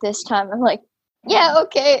you at this time." I'm like, "Yeah,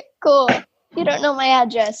 okay, cool. You don't know my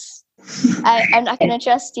address. I'm not going to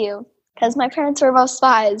trust you," because my parents were both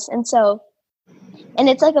spies. And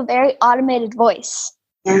it's like a very automated voice.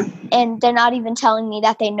 Yeah. And they're not even telling me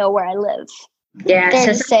that they know where I live. Yeah. They're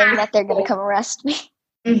just saying that they're going to come arrest me.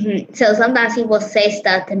 Mm-hmm. So sometimes people say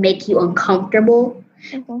stuff to make you uncomfortable.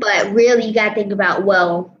 But really you got to think about,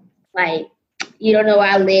 well, like, you don't know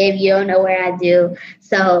where I live, you don't know where I do.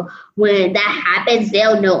 So when that happens,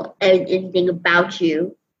 they'll know anything about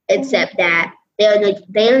you, except that they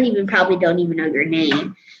don't even know your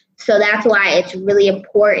name. So that's why it's really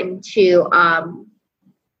important to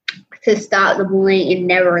stop the bullying, and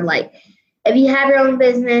never, like, if you have your own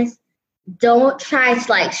business, don't try to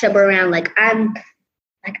like shove around like I'm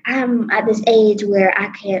at this age where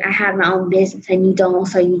I have my own business and you don't,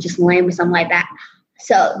 so you just lame or something like that.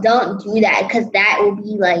 So don't do that, because that will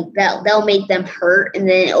be like they'll make them hurt, and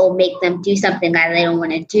then it will make them do something that they don't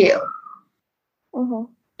want to do.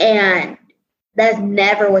 And that's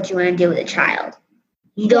never what you want to do with a child.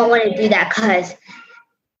 You don't want to do that, because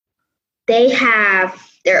they have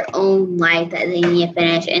their own life that they need to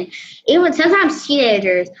finish. And even sometimes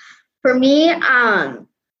teenagers, for me,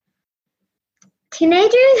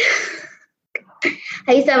 teenagers,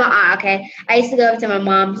 I used to have an aunt, okay? I used to go to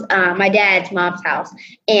my dad's mom's house.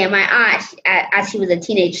 And my aunt, as she was a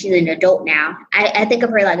teenager, she's an adult now. I think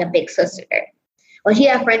of her like a big sister. When she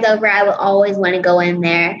had friends over, I would always want to go in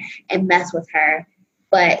there and mess with her.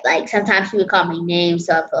 But, like, sometimes she would call me names,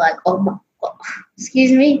 so I feel like,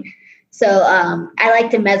 excuse me. So I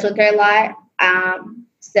like to mess with her a lot.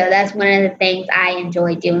 So that's one of the things I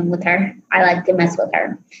enjoy doing with her. I like to mess with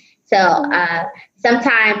her. So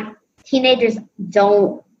sometimes teenagers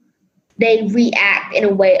they react in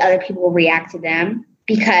a way other people react to them,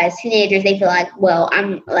 because teenagers, they feel like, well,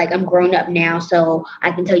 I'm grown up now, so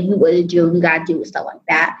I can tell you what to do and you gotta do and stuff like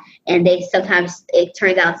that. And sometimes it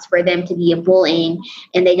turns out for them to be a bullying,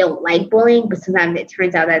 and they don't like bullying, but sometimes it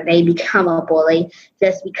turns out that they become a bully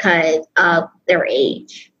just because of their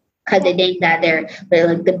age, because they think that they're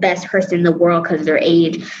like the best person in the world because of their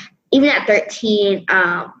age. Even at 13,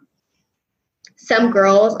 some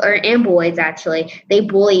girls and boys actually, they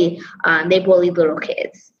bully little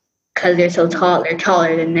kids because they're so tall. They're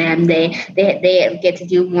taller than them. They get to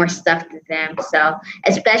do more stuff to them. So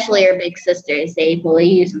especially your big sisters, they bully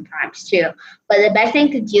you sometimes too. But the best thing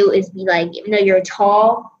to do is be like, even though you're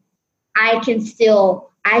tall, I can still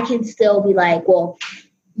be like, well,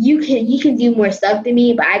 you can do more stuff than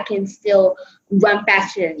me, but I can still run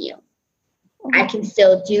faster than you. I can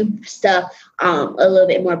still do stuff a little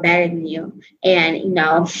bit more better than you. And, you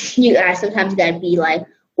guys, sometimes you got to be like,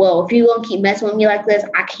 well, if you're going to keep messing with me like this,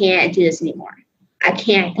 I can't do this anymore. I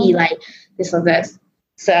can't be like this or this.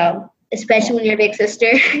 So, especially when you're a big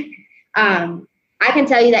sister, I can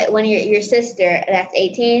tell you that when your sister that's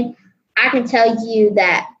 18, I can tell you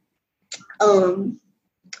that I'm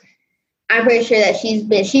pretty sure that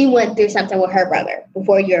she went through something with her brother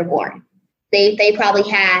before you were born. They probably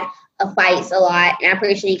had fights a lot, and I'm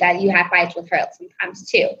pretty sure you have fights with her sometimes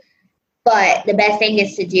too. But the best thing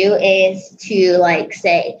is to do is to like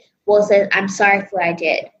say, well, I'm sorry for what I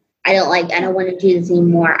did. I don't want to do this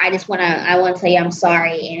anymore. I want to tell you I'm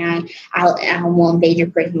sorry, and I won't invade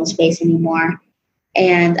your personal space anymore,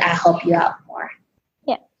 and I'll help you out more.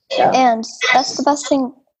 Yeah. So. And that's the best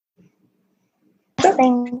thing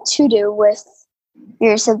to do with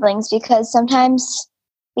your siblings, because sometimes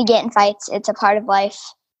we get in fights. It's a part of life.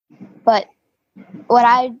 But what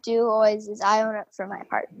I do always is I own up for my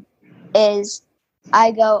part. Is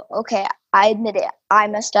I go, okay, I admit it. I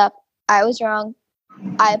messed up. I was wrong.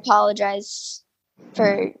 I apologize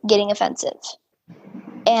for getting offensive.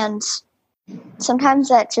 And sometimes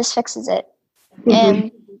that just fixes it.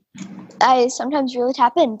 And I sometimes really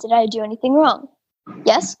tap in. Did I do anything wrong?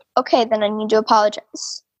 Yes? Okay, then I need to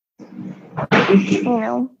apologize. You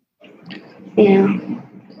know? Yeah.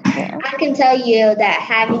 I can tell you that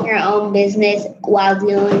having your own business while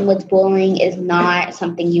dealing with bullying is not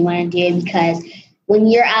something you want to do, because when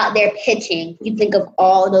you're out there pitching, you think of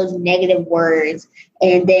all those negative words,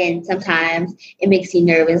 and then sometimes it makes you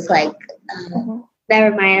nervous, like,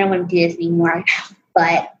 never mind, I don't want to do this anymore.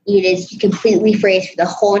 But you just completely freeze for the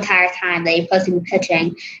whole entire time that you're supposed to be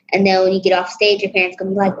pitching. And then when you get off stage, your parents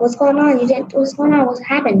going to be like, what's going on? What's going on? What's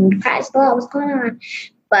happened? You practiced a lot. What's going on?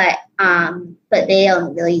 But they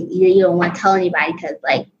don't really, you don't want to tell anybody, because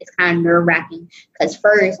like it's kind of nerve wracking, because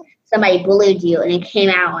first somebody bullied you and it came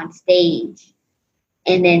out on stage,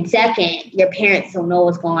 and then second, your parents don't know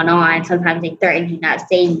what's going on. Sometimes they threaten you not to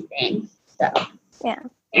say anything. So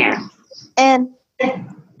yeah. And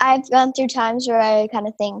I've gone through times where I kind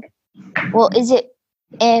of think, well,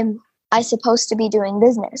 am I supposed to be doing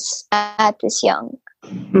business at this young?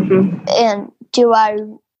 And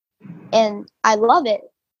I love it.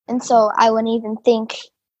 And so I wouldn't even think,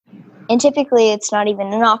 and typically it's not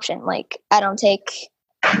even an option. Like, I don't take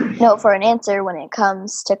no for an answer when it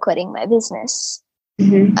comes to quitting my business.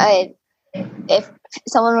 If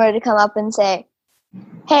someone were to come up and say,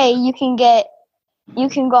 hey, you can go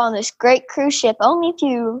on this great cruise ship only if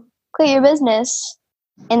you quit your business,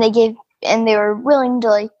 and they were willing to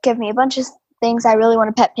like give me a bunch of things. I really want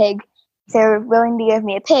a pet pig. They were willing to give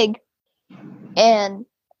me a pig, and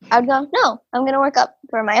I'd go, no, I'm going to work up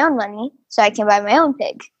for my own money so I can buy my own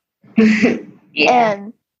pig.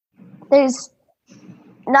 And there's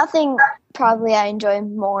nothing probably I enjoy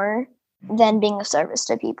more than being of service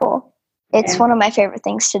to people. It's one of my favorite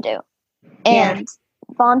things to do. And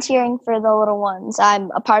volunteering for the little ones. I'm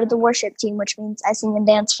a part of the worship team, which means I sing and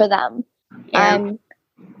dance for them. I'm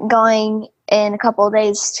going in a couple of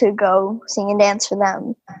days to go sing and dance for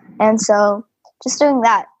them. And so just doing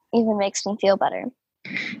that even makes me feel better.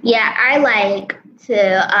 Yeah, I like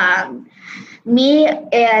to, me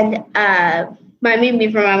and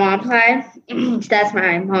me from my mom's side, that's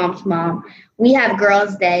my mom's mom, we have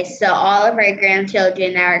girls' day, so all of our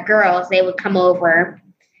grandchildren that are girls, they would come over,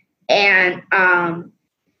 and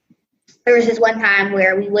there was this one time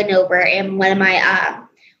where we went over, and one of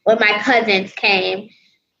my cousins came,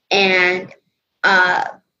 and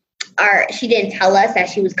she didn't tell us that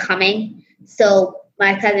she was coming, so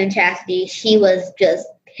my cousin Chastity, she was just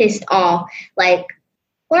pissed off, like,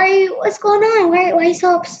 what's going on? Why are you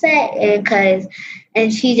so upset?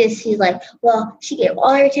 And she's like, well, she gave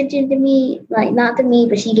all her attention to me, like not to me,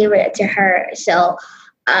 but she gave it to her. So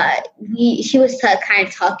she was kind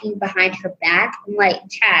of talking behind her back. I'm like,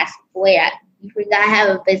 Chas, wait, you forgot I have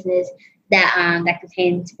a business that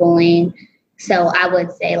contains bullying. So I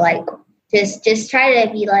would say, like, just try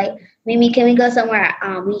to be like, Mimi, can we go somewhere?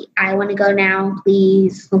 I want to go now,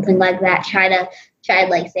 please. Something like that. Try to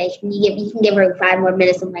like say, you can give her 5 more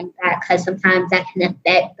minutes, something like that, because sometimes that can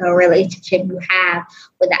affect the relationship you have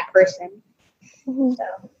with that person.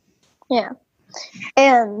 So. Yeah.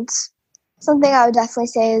 And something I would definitely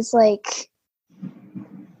say is like,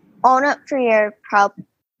 own up for your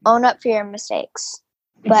mistakes,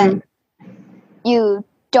 but you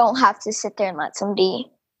don't have to sit there and let somebody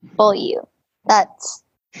bully you. That's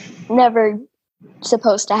never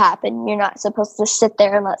supposed to happen. You're not supposed to sit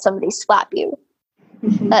there and let somebody slap you.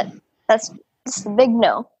 That's a big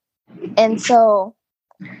no. And so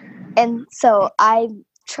I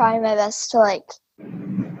try my best to like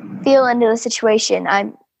feel into the situation.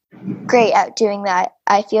 I'm great at doing that.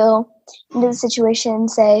 I feel into the situation and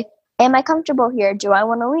say, am I comfortable here? Do I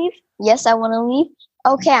want to leave? Yes, I want to leave.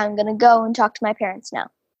 Okay, I'm going to go and talk to my parents now.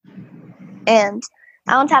 And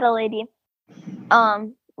I once had a lady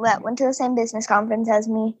that went to the same business conference as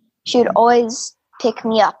me. She would always pick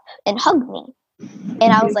me up and hug me.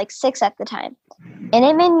 And I was like 6 at the time. And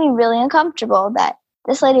it made me really uncomfortable that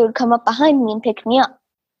this lady would come up behind me and pick me up.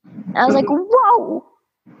 And I was like, whoa,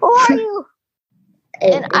 who are you?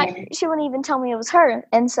 And she wouldn't even tell me it was her.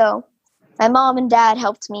 And so my mom and dad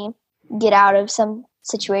helped me get out of some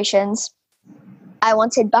situations. I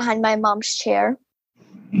once hid behind my mom's chair,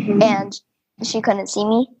 and she couldn't see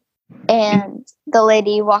me. And the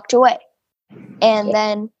lady walked away. And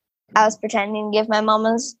then I was pretending to give my mom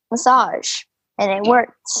a massage, and it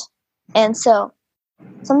worked. And so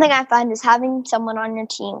something I find is having someone on your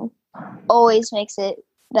team always makes it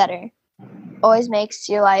better, always makes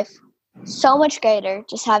your life so much greater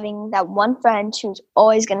just having that one friend who's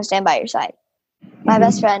always going to stand by your side. My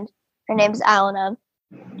best friend, her name is Alana.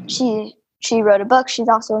 She wrote a book. She's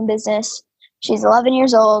also in business. She's 11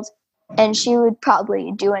 years old, and she would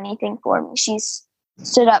probably do anything for me. She's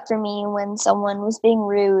stood up for me when someone was being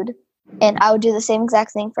rude, and I would do the same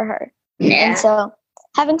exact thing for her. Yeah. And so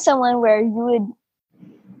having someone where you would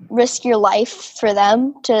risk your life for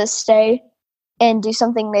them to stay and do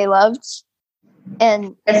something they loved,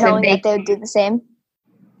 and knowing that they would do the same.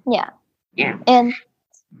 Yeah. Yeah. And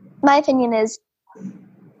my opinion is,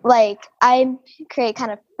 like, I create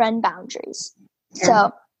kind of friend boundaries. Yeah.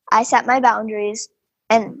 So I set my boundaries,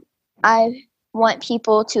 and I want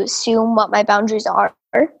people to assume what my boundaries are.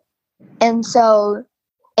 And so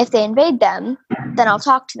if they invade them, then I'll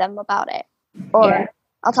talk to them about it. Or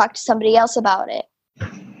I'll talk to somebody else about it.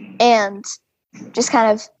 And just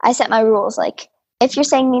kind of, I set my rules. Like, if you're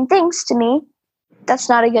saying mean things to me, that's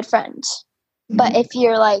not a good friend. But if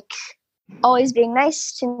you're, like, always being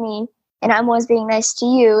nice to me, and I'm always being nice to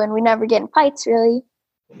you, and we never get in fights, really,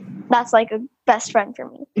 that's, like, a best friend for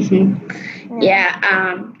me.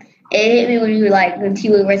 Yeah. It hit me when you were, like, when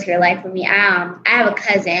you were risk your life for me. I have a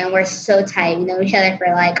cousin, and we're so tight. We know each other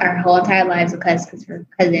for, like, our whole entire lives because we're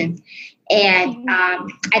cousins. And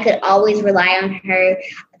I could always rely on her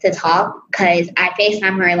to talk because I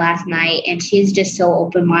FaceTimed her last night, and she's just so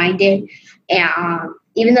open-minded. And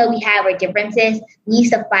even though we have our differences, we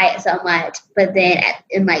used to fight so much. But then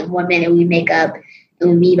in, like, 1 minute, we make up,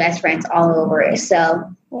 and we be best friends all over.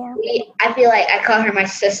 So I feel like I call her my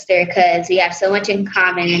sister because we have so much in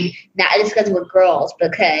common, and not just because we're girls,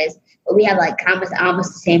 because we have, like,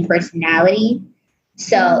 almost the same personality.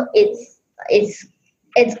 So it's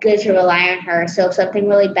good to rely on her. So if something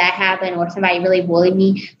really bad happened or somebody really bullied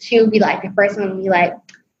me, she would be, like, the first one to be like,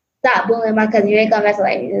 stop bullying my cousin. You ain't gonna mess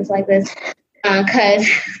like this, like this. Because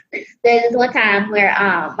there's this one time where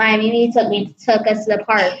my Mimi took us to the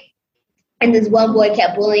park, and this one boy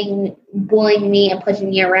kept bullying me and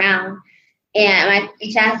pushing me around. And my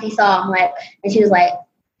Chastity saw him, like, and she was like,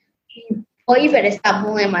 "Oh, you better stop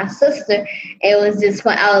bullying my sister." It was just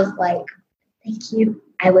fun. I was like, "Thank you."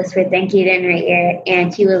 I whispered thank you in her ear,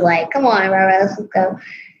 and she was like, "Come on, Rara, let's go."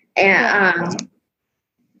 And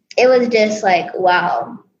it was just like,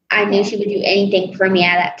 wow. I knew she would do anything for me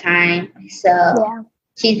at that time. So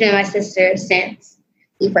she's been my sister since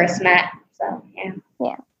we first met. So,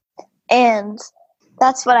 yeah. And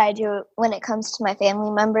that's what I do when it comes to my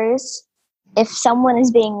family members. If someone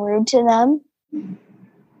is being rude to them,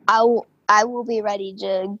 I will be ready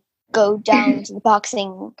to go down to the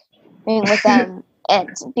boxing ring with them and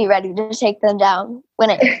be ready to take them down. When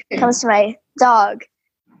it comes to my dog,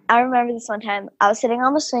 I remember this one time. I was sitting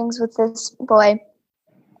on the swings with this boy,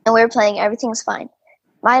 and we were playing. Everything's fine.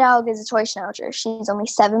 My dog is a toy schnauzer. She's only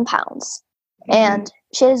 7 pounds. And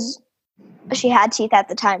she had teeth at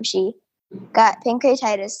the time. She got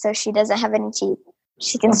pancreatitis, so she doesn't have any teeth.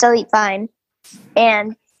 She can still eat fine.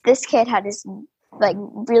 And this kid had this, like,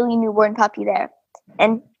 really newborn puppy there.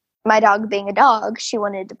 And my dog being a dog, she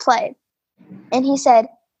wanted to play. And he said,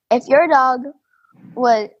 if your dog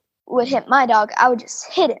would hit my dog, I would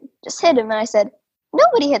just hit him. Just hit him. And I said,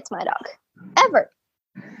 nobody hits my dog. Ever.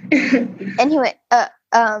 And he went,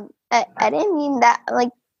 I didn't mean that. I'm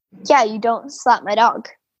like, yeah, you don't slap my dog.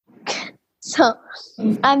 So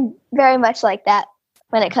I'm very much like that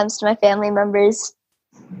when it comes to my family members.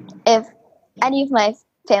 If any of my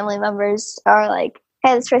family members are like,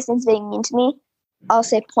 hey, this person's being mean to me, I'll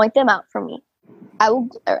say, point them out for me. I will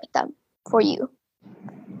glare at them for you.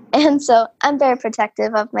 And so I'm very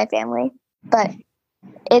protective of my family, but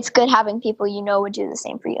it's good having people you know would do the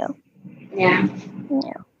same for you. Yeah.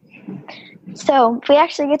 So we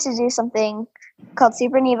actually get to do something called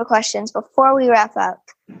Super Neva questions before we wrap up.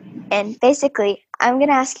 And basically, I'm going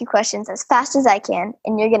to ask you questions as fast as I can,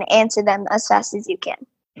 and you're going to answer them as fast as you can.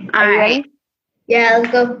 Are you ready? Yeah,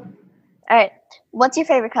 let's go. All right. What's your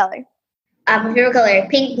favorite color? My favorite color,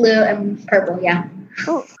 pink, blue, and purple, yeah.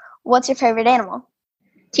 Ooh. What's your favorite animal?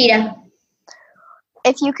 Cheetah.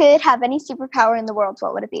 If you could have any superpower in the world,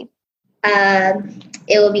 what would it be?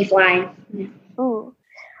 It would be flying. Ooh.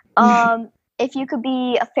 If you could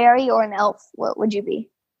be a fairy or an elf, what would you be?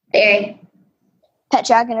 Fairy. Pet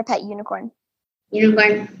dragon or pet unicorn?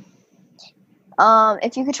 Unicorn.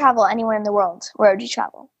 If you could travel anywhere in the world, where would you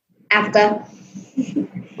travel? Africa.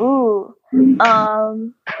 Ooh.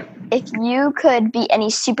 If you could be any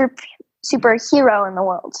superhero in the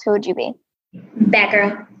world, who would you be?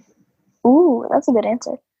 Batgirl. Ooh, that's a good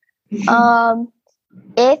answer.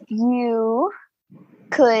 If you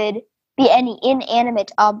could be any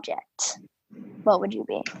inanimate object, what would you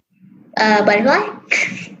be? Butterfly.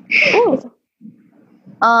 Ooh.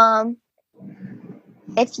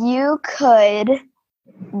 If you could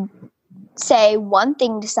say one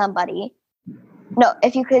thing to somebody, no,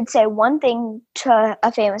 if you could say one thing to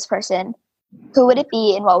a famous person, who would it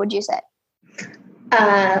be and what would you say?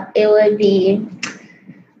 It would be,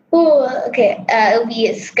 it would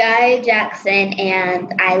be Sky Jackson,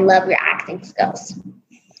 and I love your acting skills.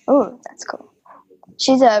 Oh, that's cool.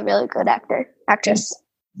 She's a really good actress.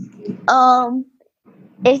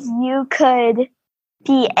 If you could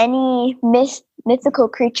be any mythical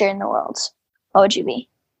creature in the world, what would you be?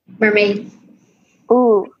 Mermaid.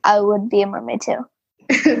 Ooh, I would be a mermaid too.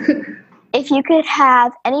 If you could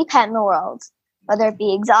have any pet in the world, whether it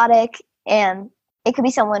be exotic, and it could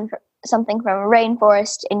be something from a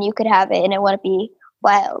rainforest, and you could have it and it wouldn't be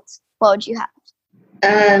wild, what would you have?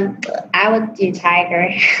 I would do tiger.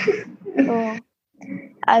 Ooh.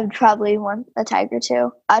 I would probably want a tiger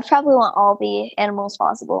too. I'd probably want all the animals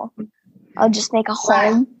possible. I'll just make a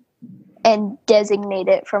home and designate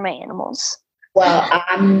it for my animals. Well,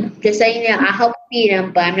 I'm just saying that I hope to feed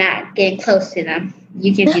them, but I'm not getting close to them.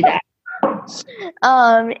 You can do that.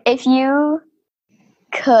 If you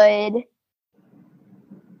could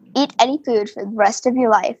eat any food for the rest of your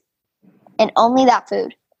life, and only that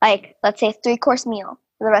food, like let's say a 3-course meal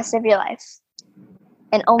for the rest of your life,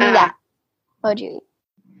 and only that, what would you eat?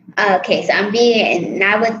 Okay, so I'm vegan, and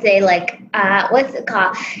I would say what's it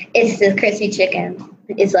called? It's the crispy chicken.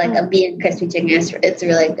 It's like a vegan crispy chicken. It's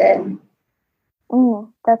really good.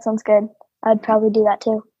 That sounds good. I'd probably do that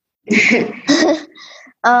too.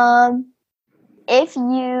 If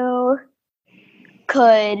you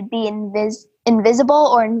could be invisible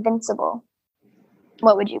or invincible,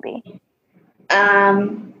 what would you be?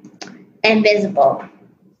 Invisible.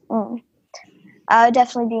 I would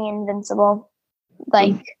definitely be invincible.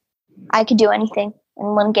 Like, I could do anything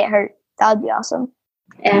and wouldn't get hurt. That would be awesome.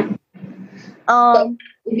 Yeah.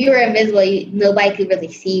 If you were invisible, nobody could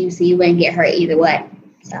really see you, so you wouldn't get hurt either way.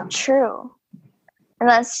 So. True.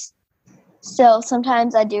 Unless, still,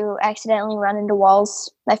 sometimes I do accidentally run into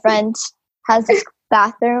walls. My friend has this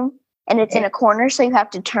bathroom, and it's in a corner, so you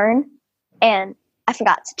have to turn. And I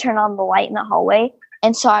forgot to turn on the light in the hallway,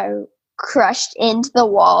 and so I crushed into the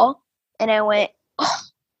wall, and I went,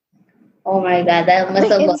 oh my God, that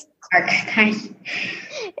must have left a mark.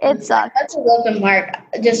 It sucked. That's a little mark.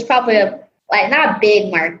 Just probably not a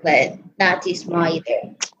big mark, but not too small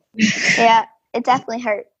either. Yeah, it definitely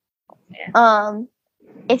hurt. Yeah.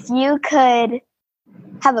 If you could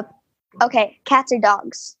have cats or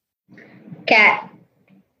dogs? Cat.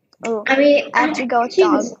 Ooh, I mean, I have to go with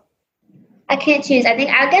dog. I can't choose. I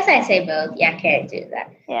guess I say both. Yeah, I can't do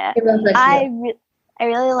that. Yeah, I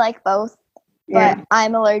really like both. But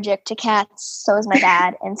I'm allergic to cats, so is my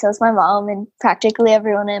dad, and so is my mom, and practically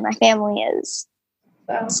everyone in my family is.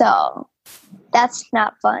 Wow. So that's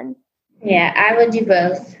not fun. Yeah, I would do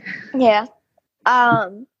both. Yeah.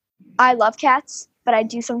 I love cats, but I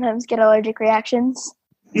do sometimes get allergic reactions.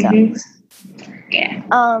 So. Mm-hmm. Yeah.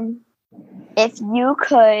 If you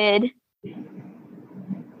could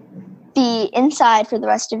be inside for the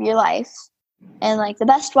rest of your life, and like the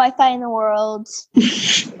best Wi-Fi in the world,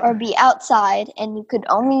 or be outside and you could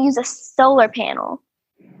only use a solar panel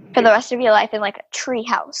for the rest of your life in like a tree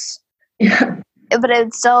house. But it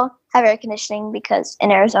would still have air conditioning because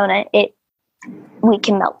in Arizona we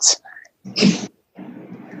can melt. Say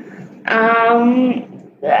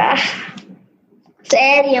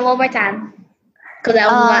it again one more time. Cause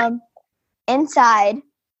that was inside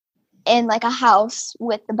in like a house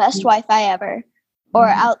with the best Wi-Fi ever. Or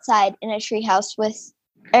outside in a tree house with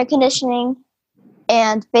air conditioning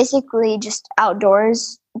and basically just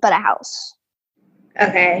outdoors, but a house.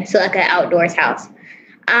 Okay, so like an outdoors house. In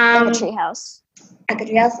a tree house. Like a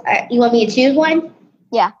tree house? You want me to choose one?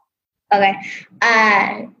 Yeah. Okay.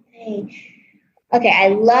 Okay, I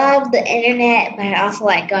love the internet, but I also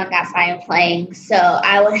like going outside and playing. So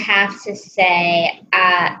I would have to say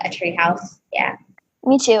a tree house. Yeah.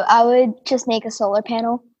 Me too. I would just make a solar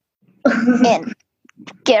panel and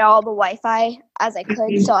get all the Wi-Fi as I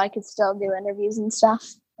could so I could still do interviews and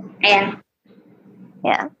stuff. Yeah.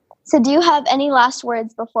 Yeah. So do you have any last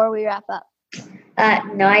words before we wrap up?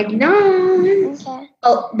 No, I do not. Okay.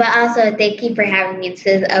 Oh, but also thank you for having me. This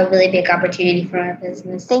is a really big opportunity for our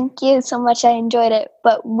business. Thank you so much. I enjoyed it.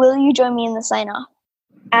 But will you join me in the sign-off?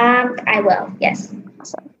 I will, yes.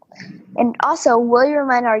 Awesome. And also, will you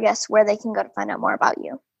remind our guests where they can go to find out more about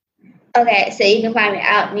you? Okay, so you can find me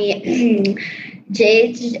at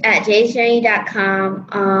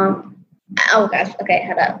jadejourney.com. Oh gosh, okay,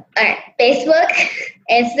 hold up. All right, Facebook,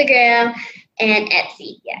 Instagram, and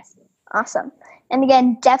Etsy, yes. Awesome. And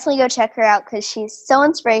again, definitely go check her out because she's so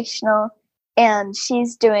inspirational and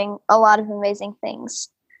she's doing a lot of amazing things.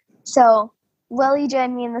 So, will you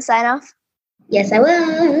join me in the sign-off? Yes, I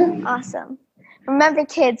will. Awesome. Remember,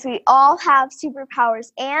 kids, we all have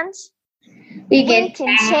superpowers and We can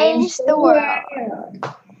change the world.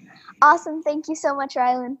 Awesome. Thank you so much,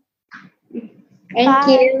 Rylan. Thank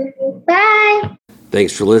you. Bye.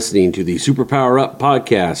 Thanks for listening to the Superpower Up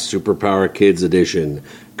podcast, Superpower Kids Edition.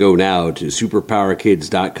 Go now to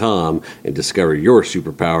superpowerkids.com and discover your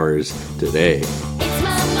superpowers today.